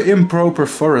also improper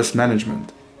forest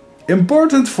management.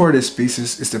 Important for this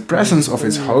species is the presence of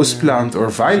its host plant or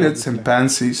violets and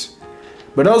pansies,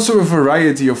 but also a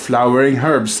variety of flowering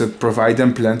herbs that provide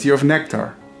them plenty of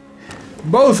nectar.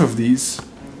 Both of these,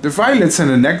 the violets and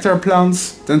the nectar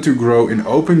plants, tend to grow in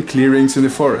open clearings in the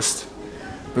forest.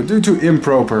 But due to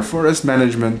improper forest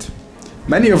management,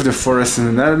 many of the forests in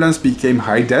the Netherlands became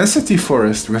high-density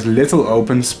forests with little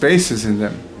open spaces in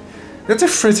them that the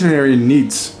Fritillary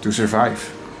needs to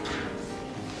survive.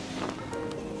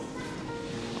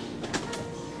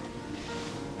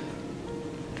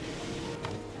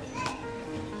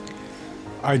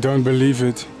 I don't believe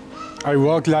it. I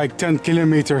walked like 10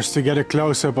 kilometers to get a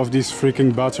close-up of these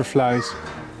freaking butterflies.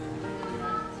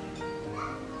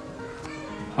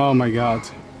 Oh my god.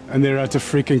 And they're at the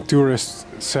freaking tourist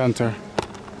center.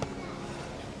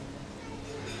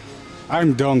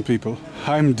 I'm done, people.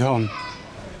 I'm done.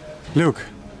 Look.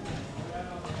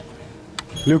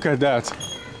 Look at that.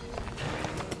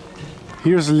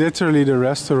 Here's literally the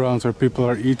restaurant where people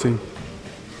are eating.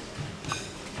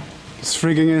 It's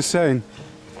freaking insane.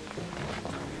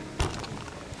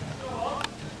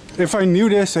 If I knew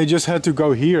this, I just had to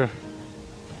go here.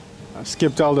 I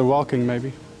skipped all the walking,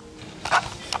 maybe.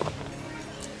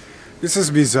 This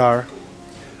is bizarre.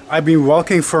 I've been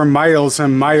walking for miles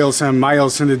and miles and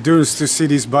miles in the dunes to see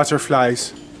these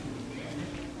butterflies.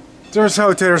 Turns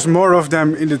out there's more of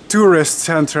them in the tourist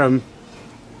centrum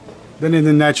than in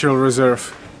the natural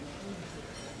reserve.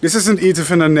 This isn't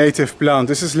even a native plant.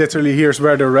 This is literally here's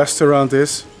where the restaurant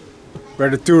is, where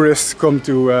the tourists come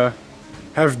to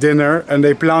have dinner, and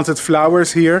they planted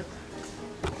flowers here.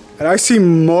 And I see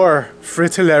more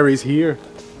fritillaries here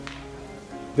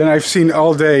than I've seen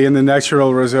all day in the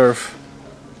natural reserve.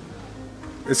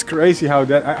 It's crazy how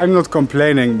that... I'm not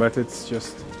complaining, but it's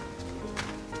just...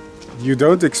 You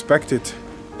don't expect it.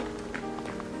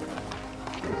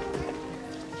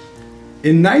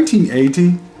 In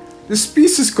 1980, the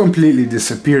species completely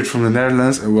disappeared from the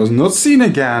Netherlands and was not seen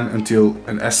again until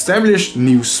an established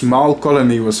new small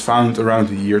colony was found around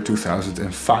the year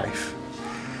 2005.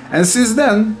 And since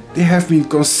then, they have been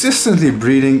consistently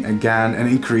breeding again and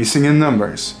increasing in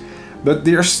numbers, but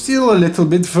they are still a little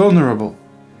bit vulnerable.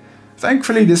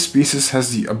 Thankfully, this species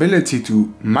has the ability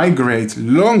to migrate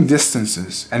long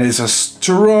distances and is a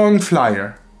strong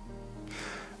flyer.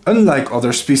 Unlike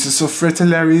other species of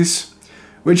fritillaries,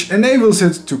 which enables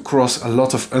it to cross a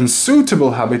lot of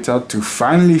unsuitable habitat to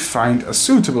finally find a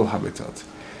suitable habitat,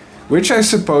 which I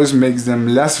suppose makes them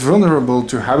less vulnerable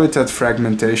to habitat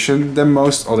fragmentation than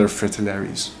most other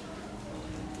fritillaries.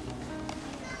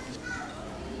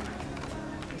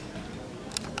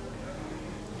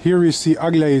 Here we see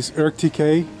Aglaeus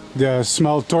urticae, the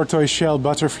small tortoise-shell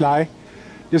butterfly.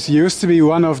 This used to be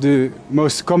one of the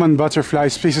most common butterfly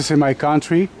species in my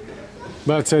country,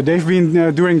 but they've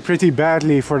been doing pretty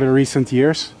badly for the recent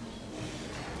years.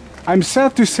 I'm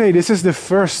sad to say this is the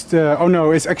first, oh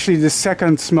no, it's actually the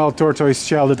second small tortoise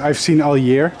shell that I've seen all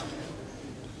year.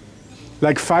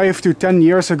 Like 5 to 10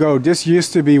 years ago, this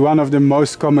used to be one of the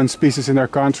most common species in our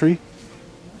country.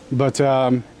 But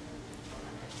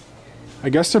I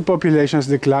guess their population has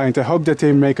declined. I hope that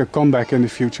they make a comeback in the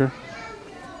future.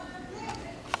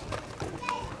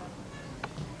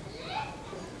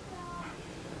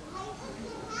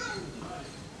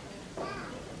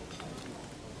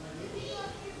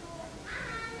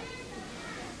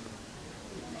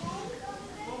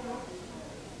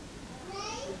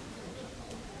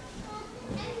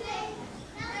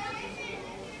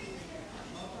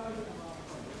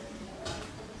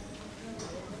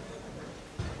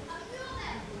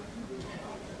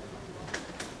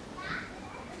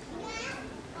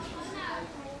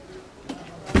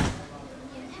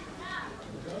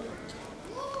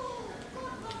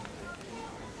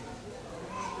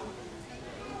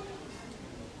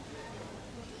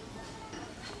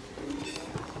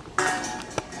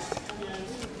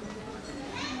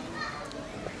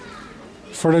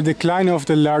 For the decline of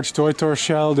the large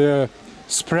tortoise-shell, the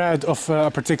spread of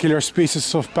a particular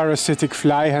species of parasitic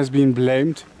fly has been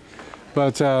blamed.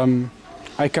 But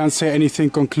I can't say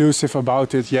anything conclusive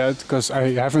about it yet, because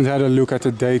I haven't had a look at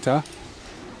the data.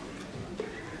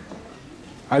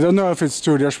 I don't know if it's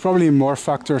true. There's probably more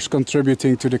factors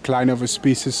contributing to the decline of a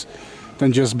species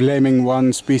than just blaming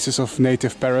one species of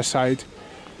native parasite.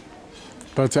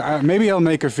 But maybe I'll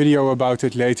make a video about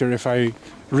it later if I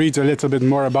read a little bit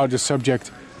more about the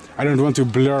subject. I don't want to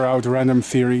blur out random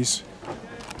theories.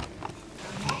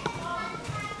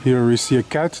 Here we see a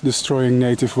cat destroying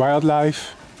native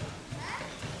wildlife.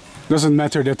 Doesn't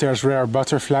matter that there's rare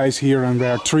butterflies here and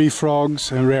rare tree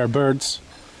frogs and rare birds.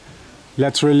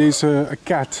 Let's release a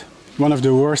cat, one of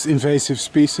the worst invasive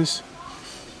species.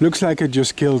 Looks like it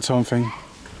just killed something.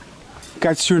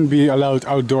 Cats shouldn't be allowed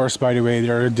outdoors, by the way.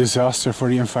 They're a disaster for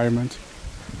the environment.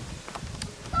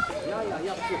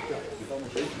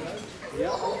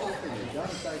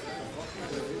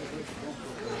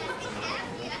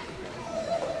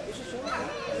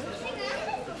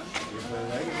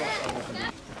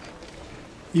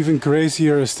 Even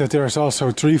crazier is that there's also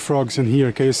tree frogs in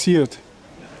here. Can you see it?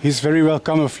 He's very well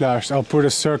camouflaged. I'll put a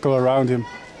circle around him.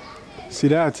 See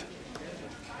that?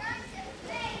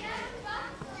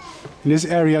 In this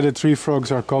area the tree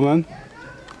frogs are common.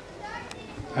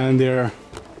 And they're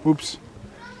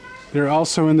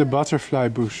also in the butterfly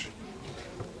bush.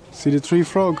 See the tree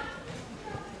frog?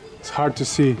 It's hard to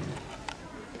see.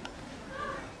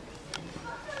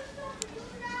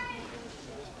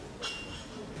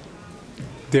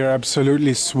 They're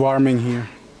absolutely swarming here.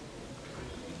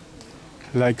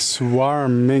 Like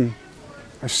swarming.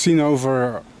 I've seen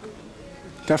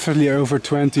definitely over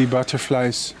 20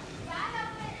 butterflies.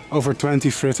 Over 20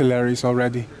 fritillaries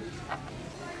already.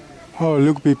 Oh,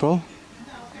 look people.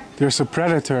 There's a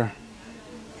predator.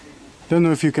 Don't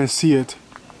know if you can see it.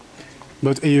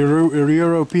 But a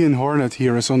European hornet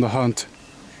here is on the hunt.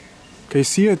 Can you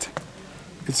see it?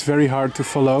 It's very hard to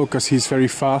follow because he's very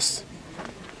fast.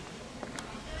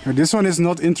 Now, this one is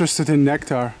not interested in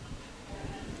nectar.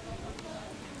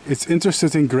 It's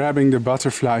interested in grabbing the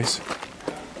butterflies.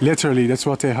 Literally, that's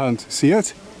what they hunt. See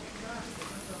it?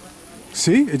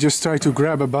 See? It just tried to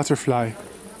grab a butterfly.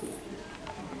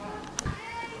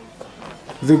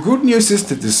 The good news is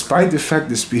that despite the fact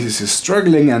the species is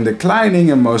struggling and declining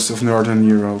in most of Northern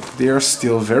Europe, they are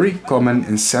still very common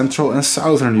in Central and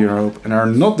Southern Europe and are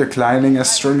not declining as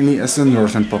strongly as the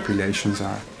northern populations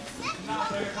are.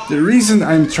 The reason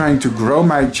I'm trying to grow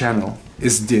my channel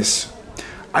is this.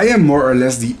 I am more or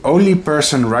less the only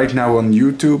person right now on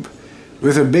YouTube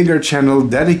with a bigger channel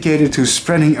dedicated to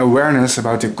spreading awareness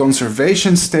about the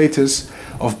conservation status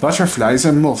of butterflies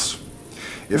and moths.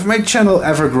 If my channel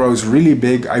ever grows really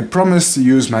big, I promise to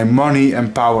use my money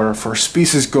and power for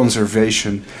species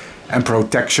conservation and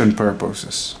protection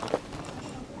purposes.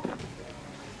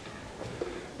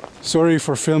 Sorry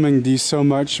for filming these so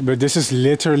much, but this is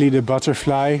literally the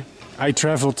butterfly I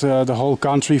traveled the whole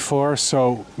country for,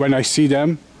 so when I see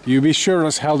them, you be sure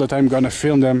as hell that I'm gonna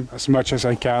film them as much as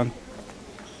I can.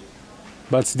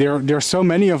 But there are so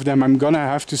many of them, I'm gonna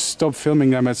have to stop filming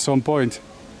them at some point.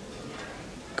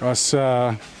 Because,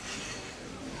 wow,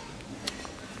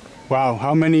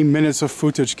 how many minutes of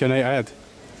footage can I add?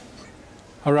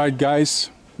 Alright guys,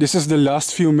 this is the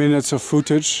last few minutes of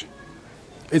footage.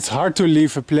 It's hard to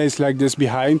leave a place like this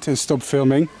behind and stop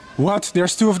filming. What?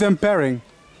 There's two of them pairing.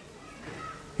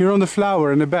 Here on the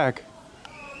flower in the back.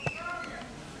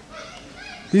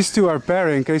 These two are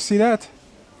pairing, can you see that?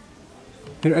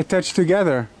 They're attached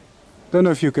together. Don't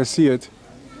know if you can see it.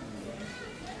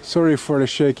 Sorry for the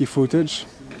shaky footage.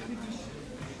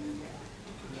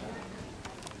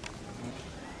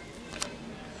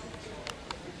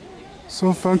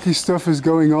 Some funky stuff is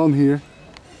going on here.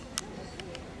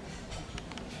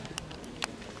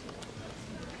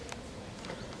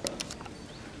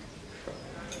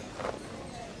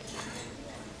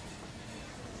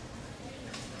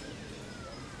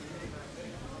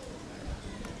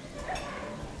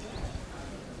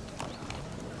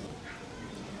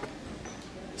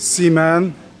 See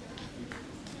man,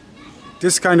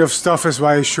 this kind of stuff is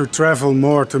why I should travel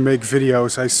more to make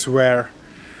videos, I swear.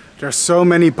 There's so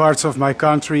many parts of my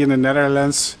country in the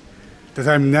Netherlands that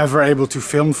I'm never able to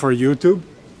film for YouTube.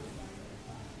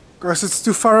 Because it's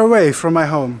too far away from my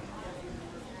home.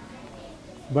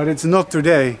 But it's not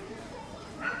today.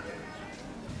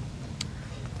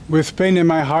 With pain in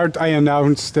my heart I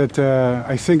announced that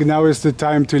I think now is the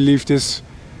time to leave this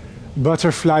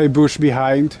butterfly bush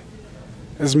behind.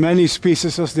 As many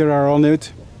species as there are on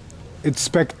it. It's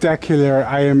spectacular,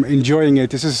 I am enjoying it.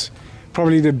 This is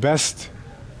probably the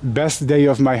best day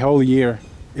of my whole year.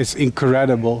 It's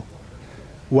incredible.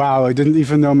 Wow, I didn't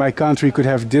even know my country could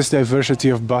have this diversity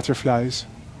of butterflies.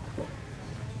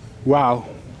 Wow.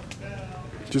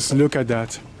 Just look at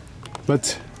that.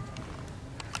 But,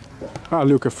 ah,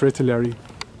 look, a fritillary.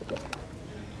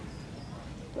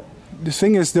 The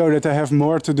thing is though that I have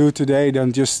more to do today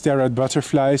than just stare at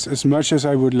butterflies as much as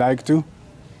I would like to.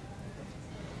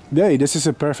 Hey, this is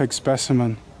a perfect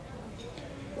specimen.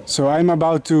 So I'm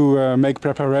about to make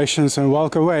preparations and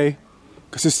walk away,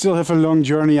 because I still have a long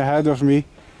journey ahead of me.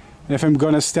 And if I'm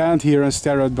gonna stand here and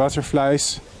stare at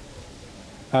butterflies,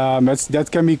 that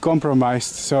can be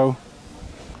compromised. So,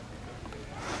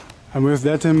 and with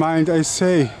that in mind, I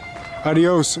say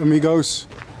adios, amigos.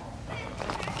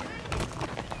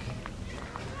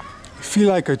 I feel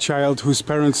like a child whose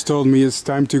parents told me it's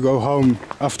time to go home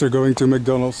after going to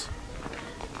McDonald's.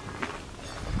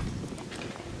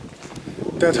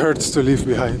 That hurts to leave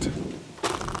behind.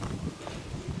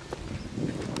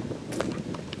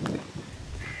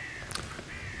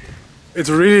 It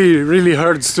really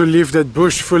hurts to leave that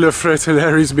bush full of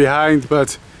fritillaries behind,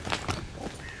 but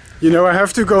you know, I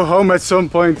have to go home at some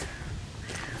point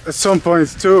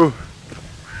too.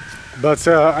 But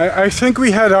I think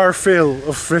we had our fill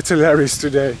of fritillaries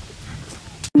today.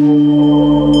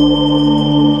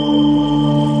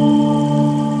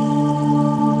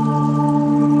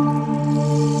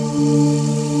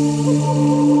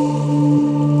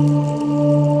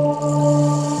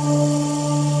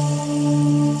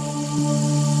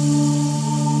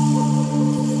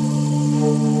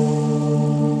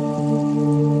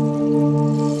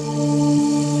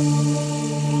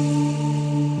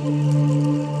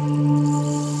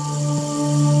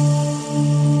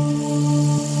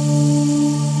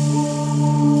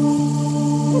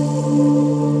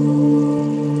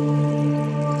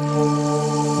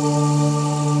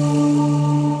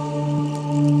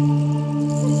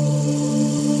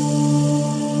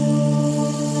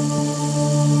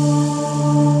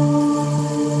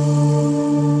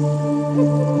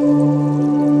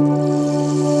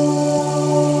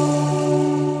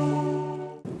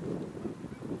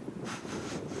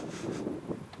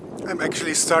 I'm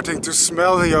actually starting to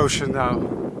smell the ocean now.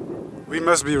 We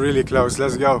must be really close,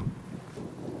 let's go.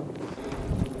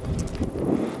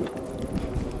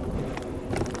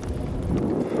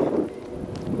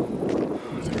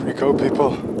 There we go,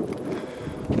 people.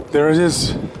 There it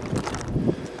is.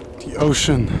 The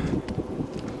ocean.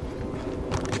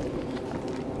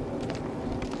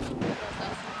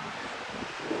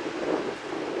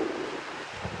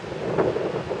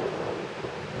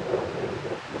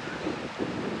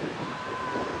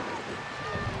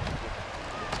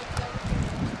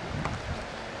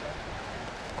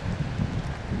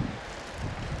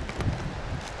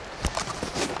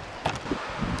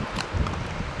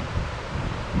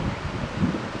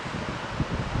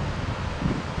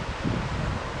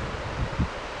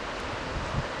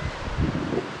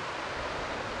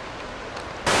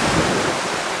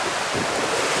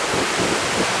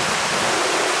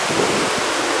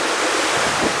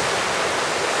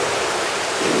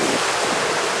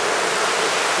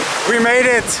 We made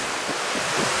it!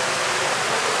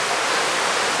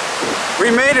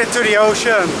 We made it to the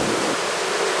ocean!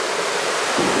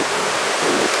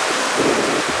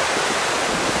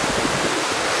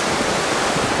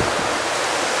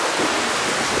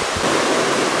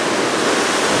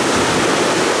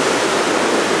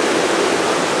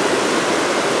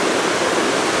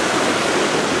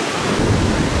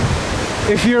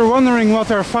 If you're wondering what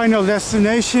our final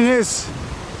destination is,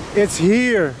 it's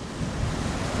here.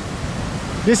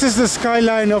 This is the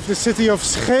skyline of the city of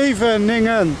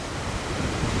Scheveningen.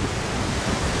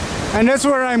 And that's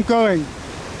where I'm going.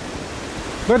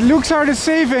 But looks are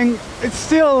deceiving, it's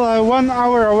still 1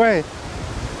 hour away.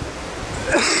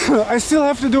 I still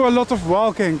have to do a lot of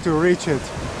walking to reach it.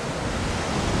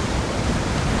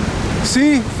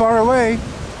 See, far away.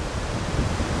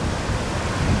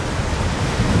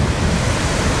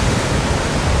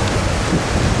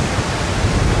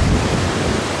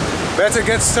 Better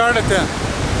get started then.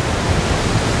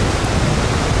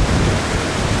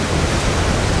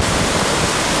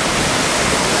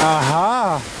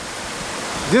 Aha!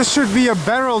 This should be a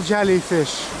barrel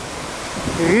jellyfish.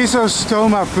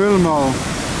 Rhizostoma pulmo.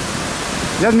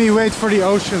 Let me wait for the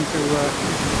ocean to...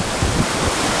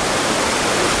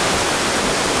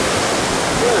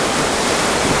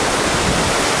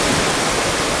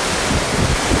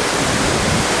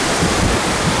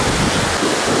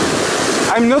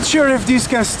 I'm not sure if these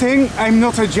can sting. I'm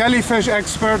not a jellyfish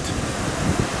expert.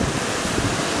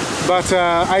 But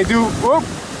I do... Oh!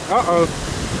 Uh-oh.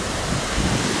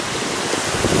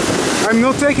 I'm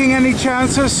not taking any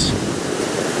chances.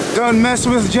 Don't mess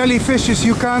with jellyfishes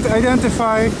you can't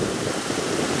identify.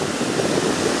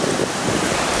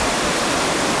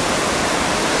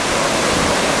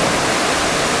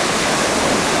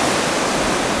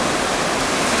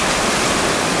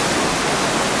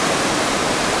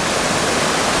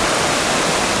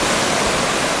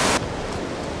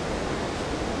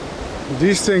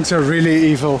 These things are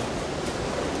really evil.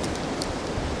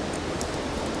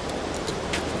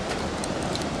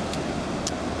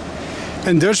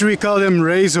 In Dutch we call them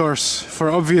razors for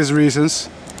obvious reasons.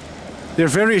 They're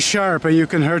very sharp and you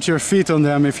can hurt your feet on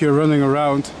them if you're running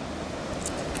around.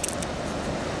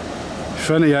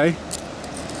 Funny, eh?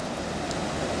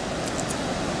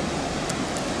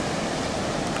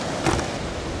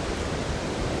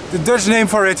 The Dutch name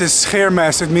for it is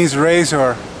scheermes, it means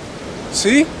razor.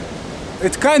 See?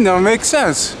 It kind of makes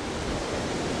sense.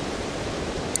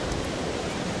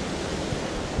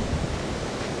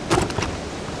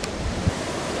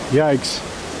 Yikes.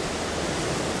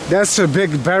 That's a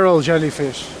big barrel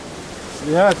jellyfish.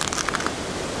 Yeah.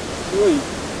 Oei.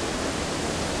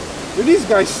 Do these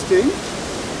guys stink?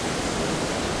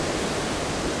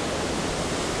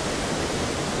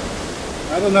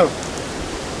 I don't know.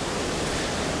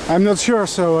 I'm not sure,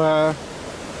 so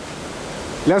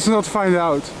let's not find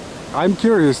out. I'm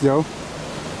curious though.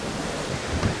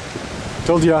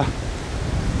 Told ya.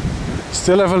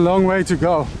 Still have a long way to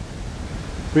go.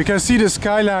 We can see the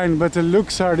skyline, but the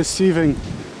looks are deceiving.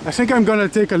 I think I'm gonna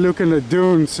take a look in the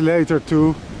dunes later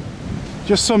too.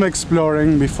 Just some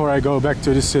exploring before I go back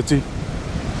to the city.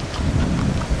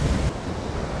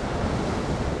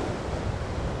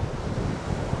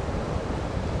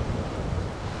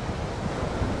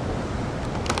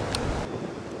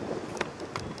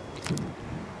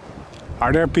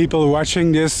 Are there people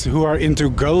watching this who are into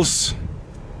gulls?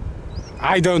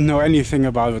 I don't know anything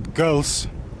about gulls.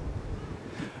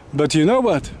 But you know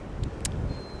what?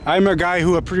 I'm a guy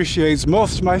who appreciates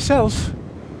moths myself.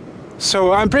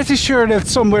 So I'm pretty sure that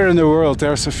somewhere in the world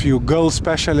there's a few gull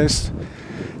specialists.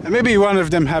 And maybe one of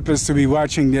them happens to be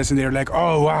watching this and they're like,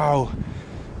 oh wow,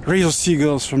 real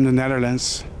seagulls from the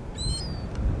Netherlands.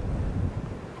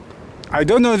 I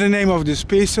don't know the name of the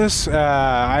species,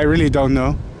 I really don't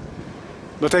know.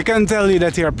 But I can tell you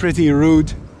that they are pretty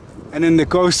rude. And in the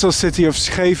coastal city of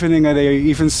Scheveningen they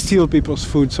even steal people's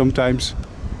food sometimes.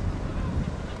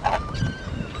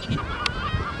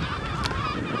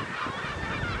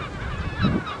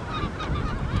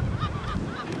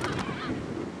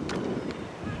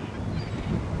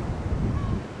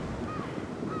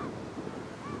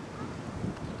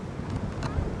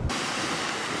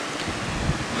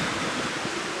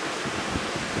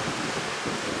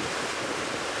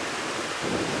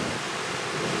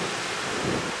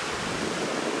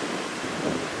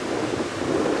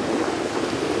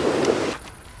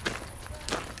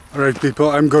 Alright people,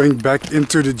 I'm going back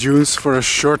into the dunes for a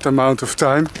short amount of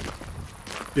time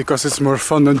because it's more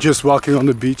fun than just walking on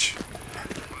the beach.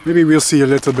 Maybe we'll see a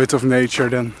little bit of nature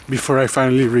then before I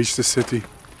finally reach the city.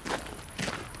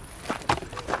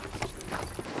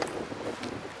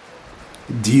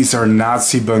 These are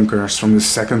Nazi bunkers from the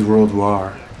Second World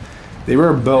War. They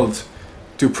were built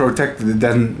to protect the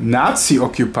then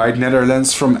Nazi-occupied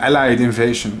Netherlands from Allied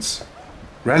invasions.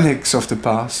 Relics of the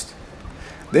past.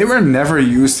 They were never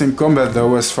used in combat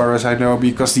though, as far as I know,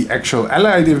 because the actual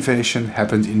Allied invasion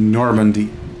happened in Normandy.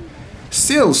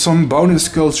 Still, some bonus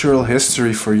cultural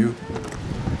history for you.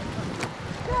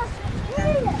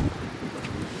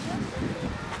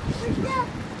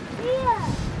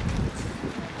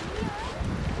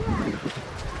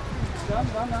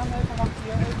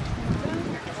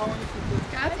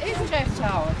 Even rechts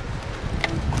houden.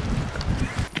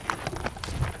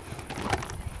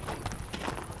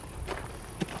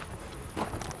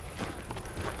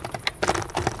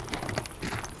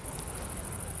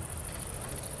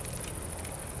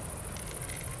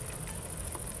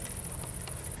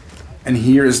 And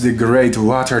here is the great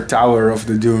water tower of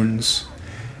the dunes,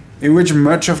 in which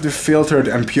much of the filtered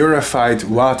and purified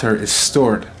water is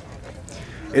stored.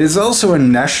 It is also a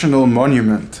national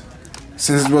monument,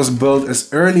 since it was built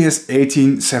as early as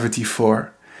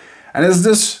 1874, and is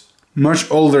thus much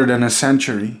older than a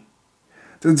century.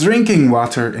 The drinking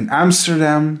water in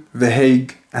Amsterdam, The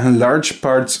Hague and large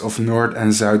parts of North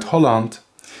and South Holland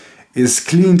is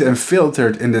cleaned and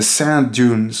filtered in the sand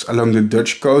dunes along the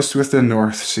Dutch coast with the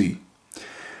North Sea.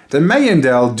 The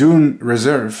Meijendel Dune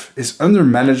Reserve is under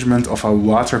management of a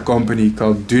water company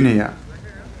called Dunea.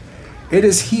 It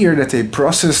is here that they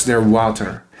process their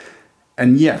water,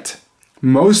 and yet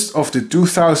most of the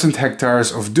 2000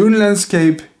 hectares of dune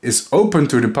landscape is open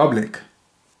to the public.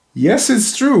 Yes,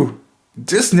 it's true.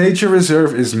 This nature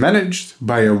reserve is managed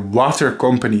by a water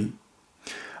company.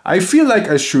 I feel like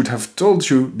I should have told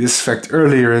you this fact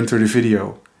earlier into the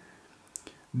video.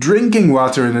 Drinking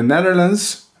water in the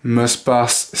Netherlands must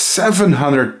pass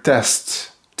 700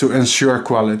 tests to ensure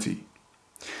quality.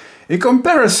 In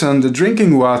comparison, the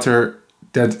drinking water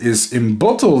that is in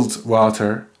bottled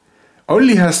water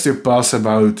only has to pass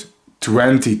about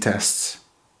 20 tests.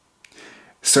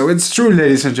 So it's true,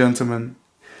 ladies and gentlemen,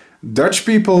 Dutch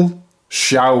people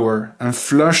shower and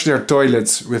flush their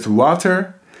toilets with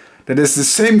water that is the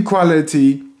same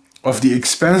quality of the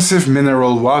expensive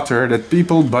mineral water that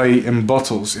people buy in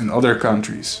bottles in other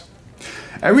countries.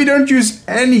 And we don't use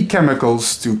any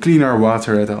chemicals to clean our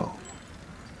water at all.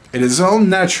 It is all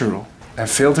natural and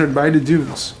filtered by the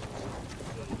dunes.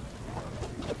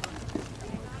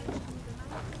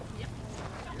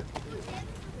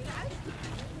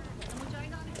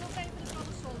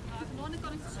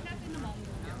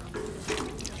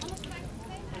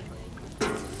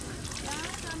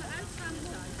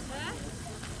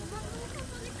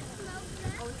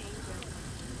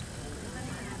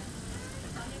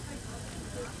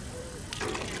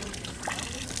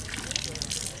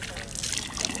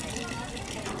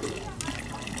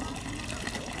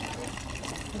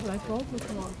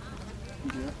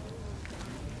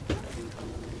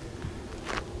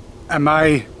 Am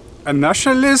I a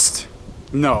nationalist?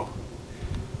 No.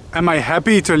 Am I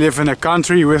happy to live in a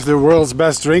country with the world's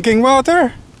best drinking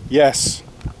water? Yes.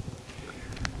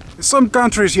 In some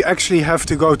countries you actually have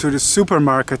to go to the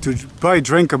supermarket to buy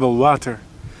drinkable water.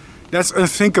 That's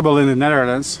unthinkable in the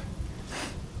Netherlands.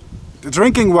 The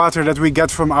drinking water that we get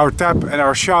from our tap and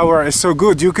our shower is so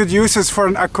good, you could use it for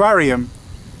an aquarium.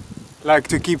 Like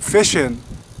to keep fish in.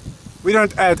 We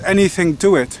don't add anything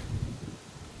to it.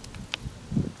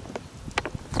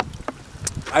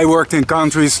 I worked in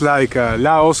countries like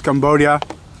Laos, Cambodia,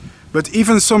 but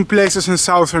even some places in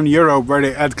Southern Europe where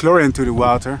they add chlorine to the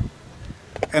water.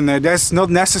 And that's not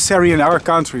necessary in our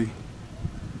country.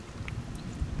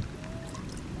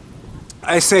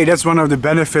 I say that's one of the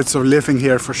benefits of living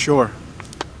here for sure.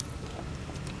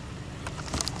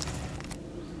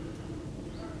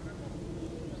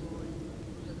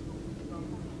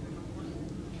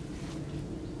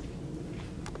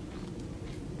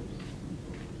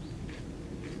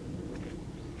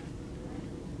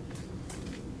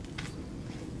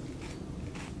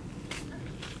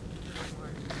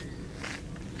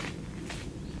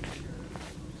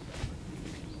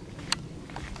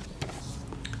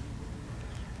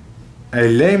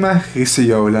 Elema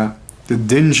griseola, the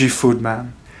dingy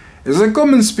footman, is a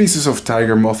common species of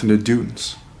tiger moth in the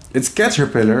dunes. Its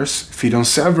caterpillars feed on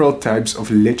several types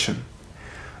of lichen.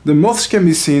 The moths can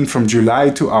be seen from July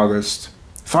to August,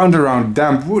 found around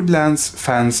damp woodlands,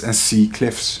 fens and sea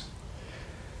cliffs.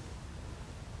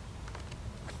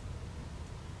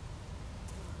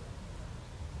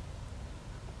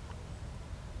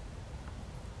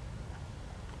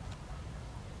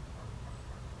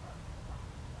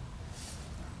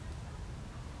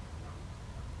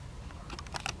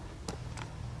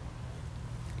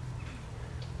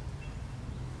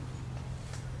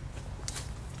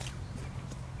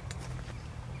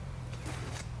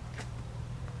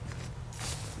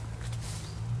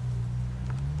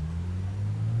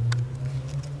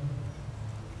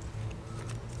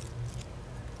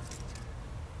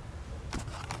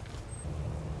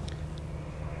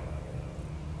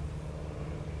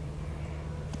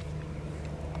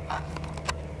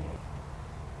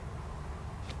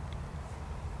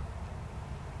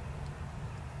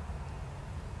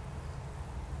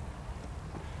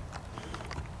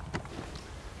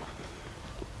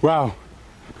 Wow.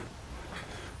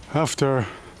 After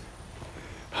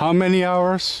how many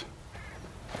hours?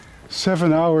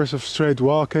 7 hours of straight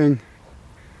walking,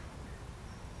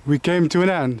 we came to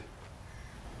an end.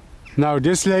 Now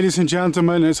this, ladies and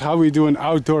gentlemen, is how we do an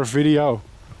outdoor video.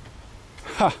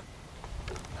 Ha!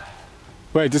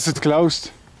 Wait, is it closed?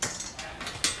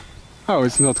 Oh,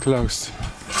 it's not closed.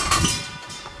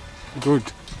 Good.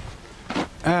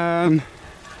 And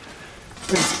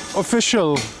it's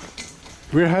official.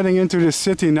 We're heading into the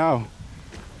city now.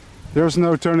 There's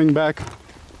no turning back.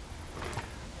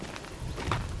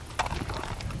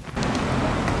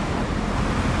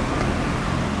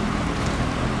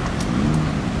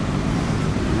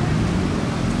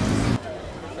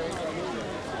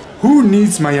 Who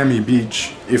needs Miami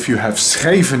Beach if you have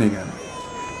Scheveningen?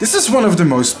 This is one of the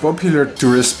most popular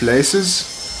tourist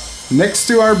places, next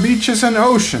to our beaches and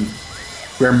ocean,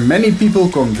 where many people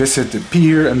come visit the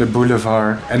pier and the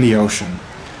boulevard and the ocean.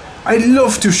 I'd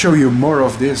love to show you more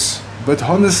of this, but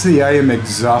honestly I am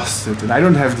exhausted and I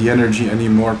don't have the energy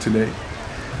anymore today.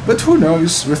 But who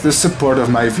knows, with the support of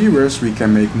my viewers we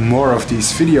can make more of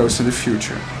these videos in the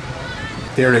future.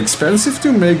 They're expensive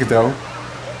to make though.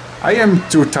 I am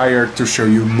too tired to show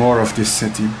you more of this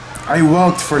city. I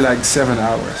walked for like 7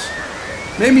 hours.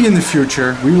 Maybe in the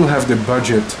future we will have the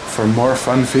budget for more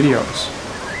fun videos.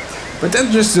 But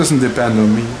that just doesn't depend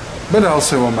on me, but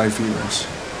also on my viewers.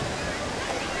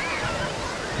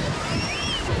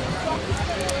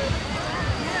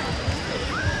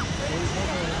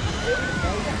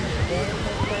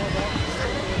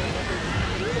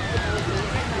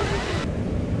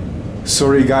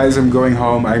 Sorry guys, I'm going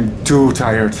home. I'm too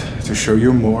tired to show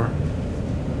you more.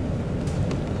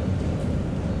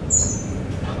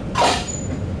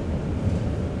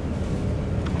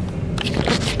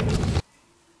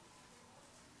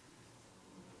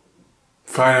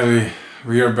 Finally,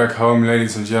 we are back home,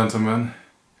 ladies and gentlemen.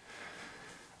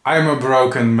 I'm a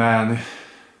broken man.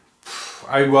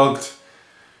 I walked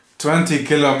 20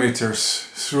 kilometers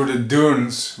through the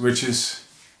dunes, which is...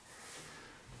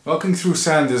 Walking through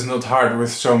sand is not hard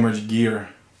with so much gear.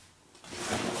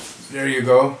 There you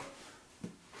go.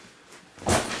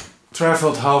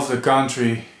 Traveled half the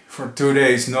country for 2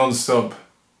 days non-stop.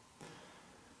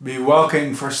 Been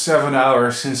walking for 7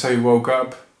 hours since I woke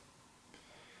up.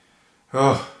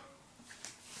 Oh,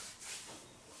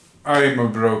 I'm a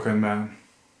broken man.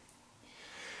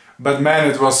 But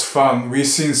man, it was fun. We've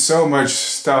seen so much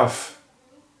stuff.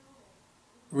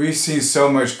 We've seen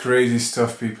so much crazy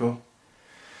stuff, people.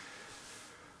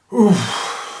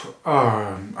 Oof.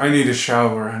 Oh, I need a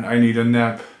shower and I need a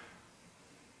nap.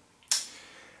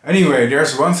 Anyway,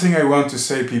 there's one thing I want to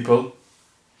say, people.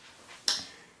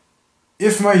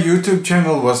 If my YouTube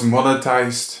channel was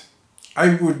monetized,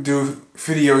 I would do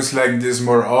videos like this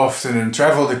more often and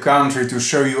travel the country to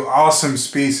show you awesome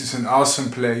species and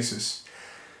awesome places.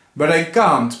 But I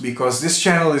can't because this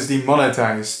channel is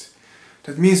demonetized.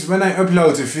 That means when I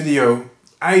upload a video,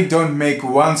 I don't make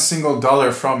 $1 single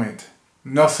from it.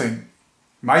 Nothing.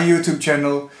 My YouTube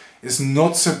channel is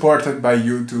not supported by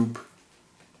YouTube.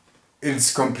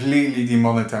 It's completely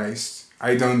demonetized.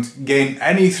 I don't gain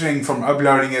anything from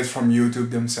uploading it from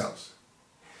YouTube themselves.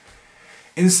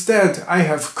 Instead, I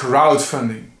have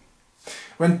crowdfunding.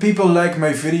 When people like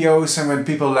my videos and when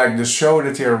people like the show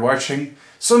that they are watching,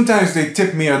 sometimes they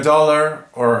tip me $1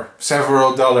 or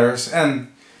several dollars, and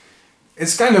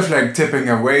it's kind of like tipping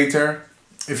a waiter,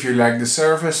 if you like the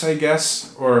service, I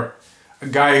guess, or a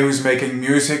guy who's making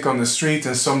music on the street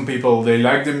and some people, they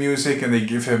like the music and they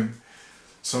give him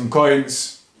some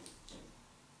coins.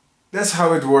 That's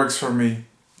how it works for me.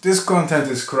 This content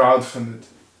is crowdfunded.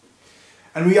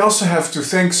 And we also have to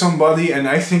thank somebody, and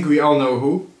I think we all know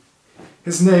who.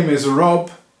 His name is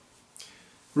Rob.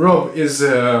 Rob is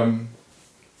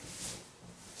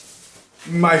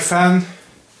my fan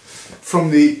from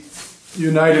the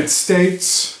United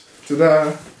States.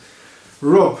 Ta-da!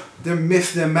 Rob, the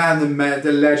myth, the man,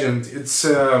 the legend. It's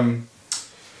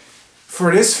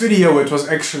for this video it was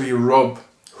actually Rob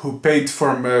who paid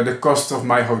for the cost of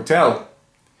my hotel.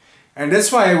 And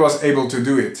that's why I was able to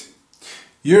do it.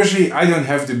 Usually I don't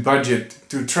have the budget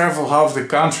to travel half the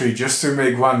country just to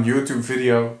make one YouTube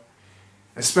video.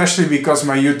 Especially because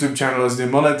my YouTube channel is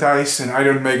demonetized and I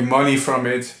don't make money from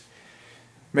it.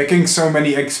 Making so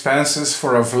many expenses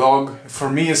for a vlog for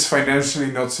me is financially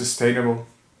not sustainable.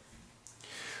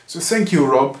 So thank you,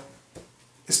 Rob.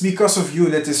 It's because of you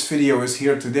that this video is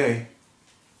here today.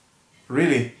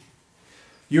 Really.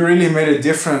 You really made a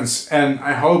difference and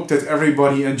I hope that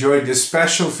everybody enjoyed this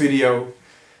special video.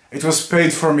 It was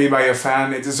paid for me by a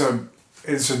fan.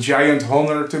 It's a giant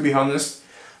honor, to be honest.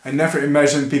 I never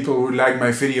imagined people would like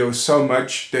my videos so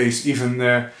much. They even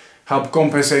help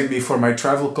compensate me for my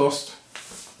travel cost.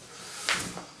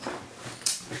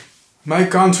 My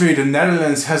country, the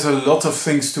Netherlands, has a lot of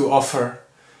things to offer.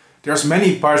 There's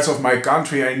many parts of my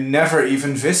country I never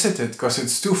even visited because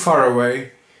it's too far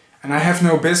away. And I have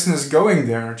no business going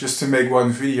there just to make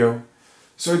one video.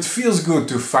 So it feels good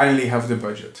to finally have the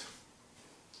budget.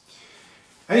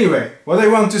 Anyway, what I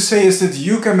want to say is that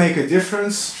you can make a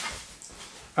difference.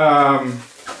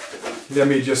 Let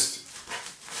me just...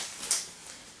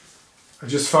 I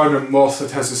just found a moth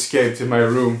that has escaped in my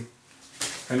room.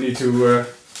 I need to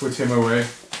put him away.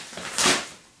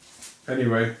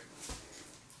 Anyway.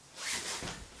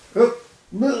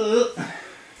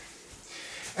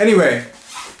 Anyway.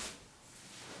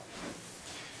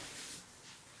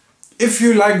 If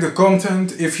you like the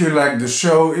content, if you like the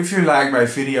show, if you like my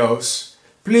videos,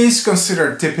 please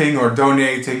consider tipping or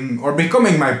donating or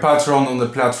becoming my patron on the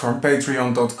platform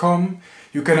patreon.com.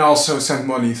 You can also send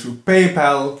money through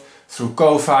PayPal, through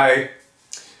Ko-Fi.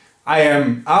 I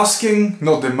am asking,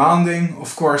 not demanding.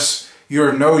 Of course,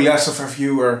 you're no less of a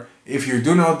viewer if you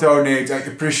do not donate. I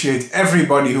appreciate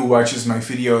everybody who watches my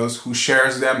videos, who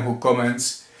shares them, who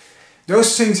comments.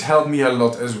 Those things help me a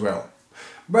lot as well.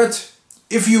 But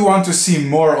if you want to see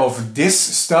more of this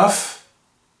stuff,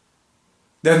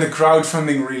 then the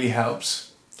crowdfunding really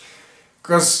helps.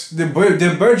 Because the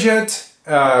budget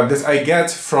that I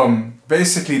get from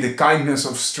basically the kindness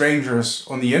of strangers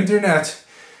on the internet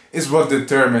is what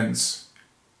determines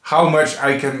how much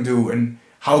I can do and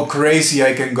how crazy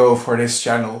I can go for this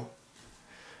channel.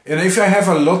 And if I have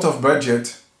a lot of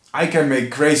budget, I can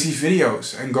make crazy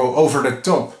videos and go over the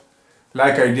top,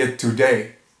 like I did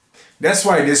today. That's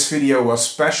why this video was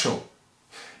special,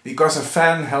 because a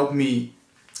fan helped me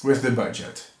with the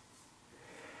budget.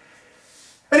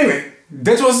 Anyway,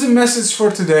 that was the message for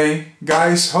today.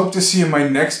 Guys, hope to see you in my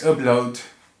next upload.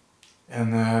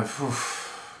 And I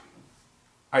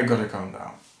gotta calm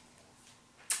down.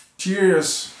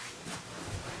 Cheers!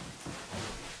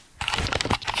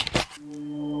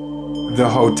 The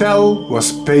hotel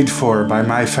was paid for by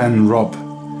my fan Rob,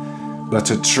 but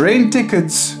the train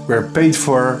tickets were paid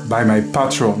for by my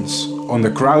patrons on the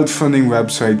crowdfunding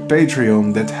website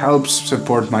Patreon that helps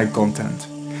support my content.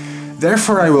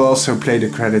 Therefore, I will also play the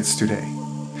credits today.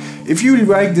 If you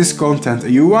like this content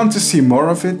and you want to see more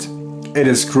of it, it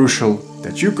is crucial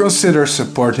that you consider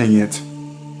supporting it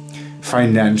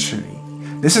financially.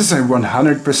 This is a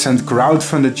 100%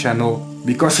 crowdfunded channel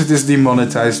because it is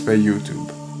demonetized by YouTube.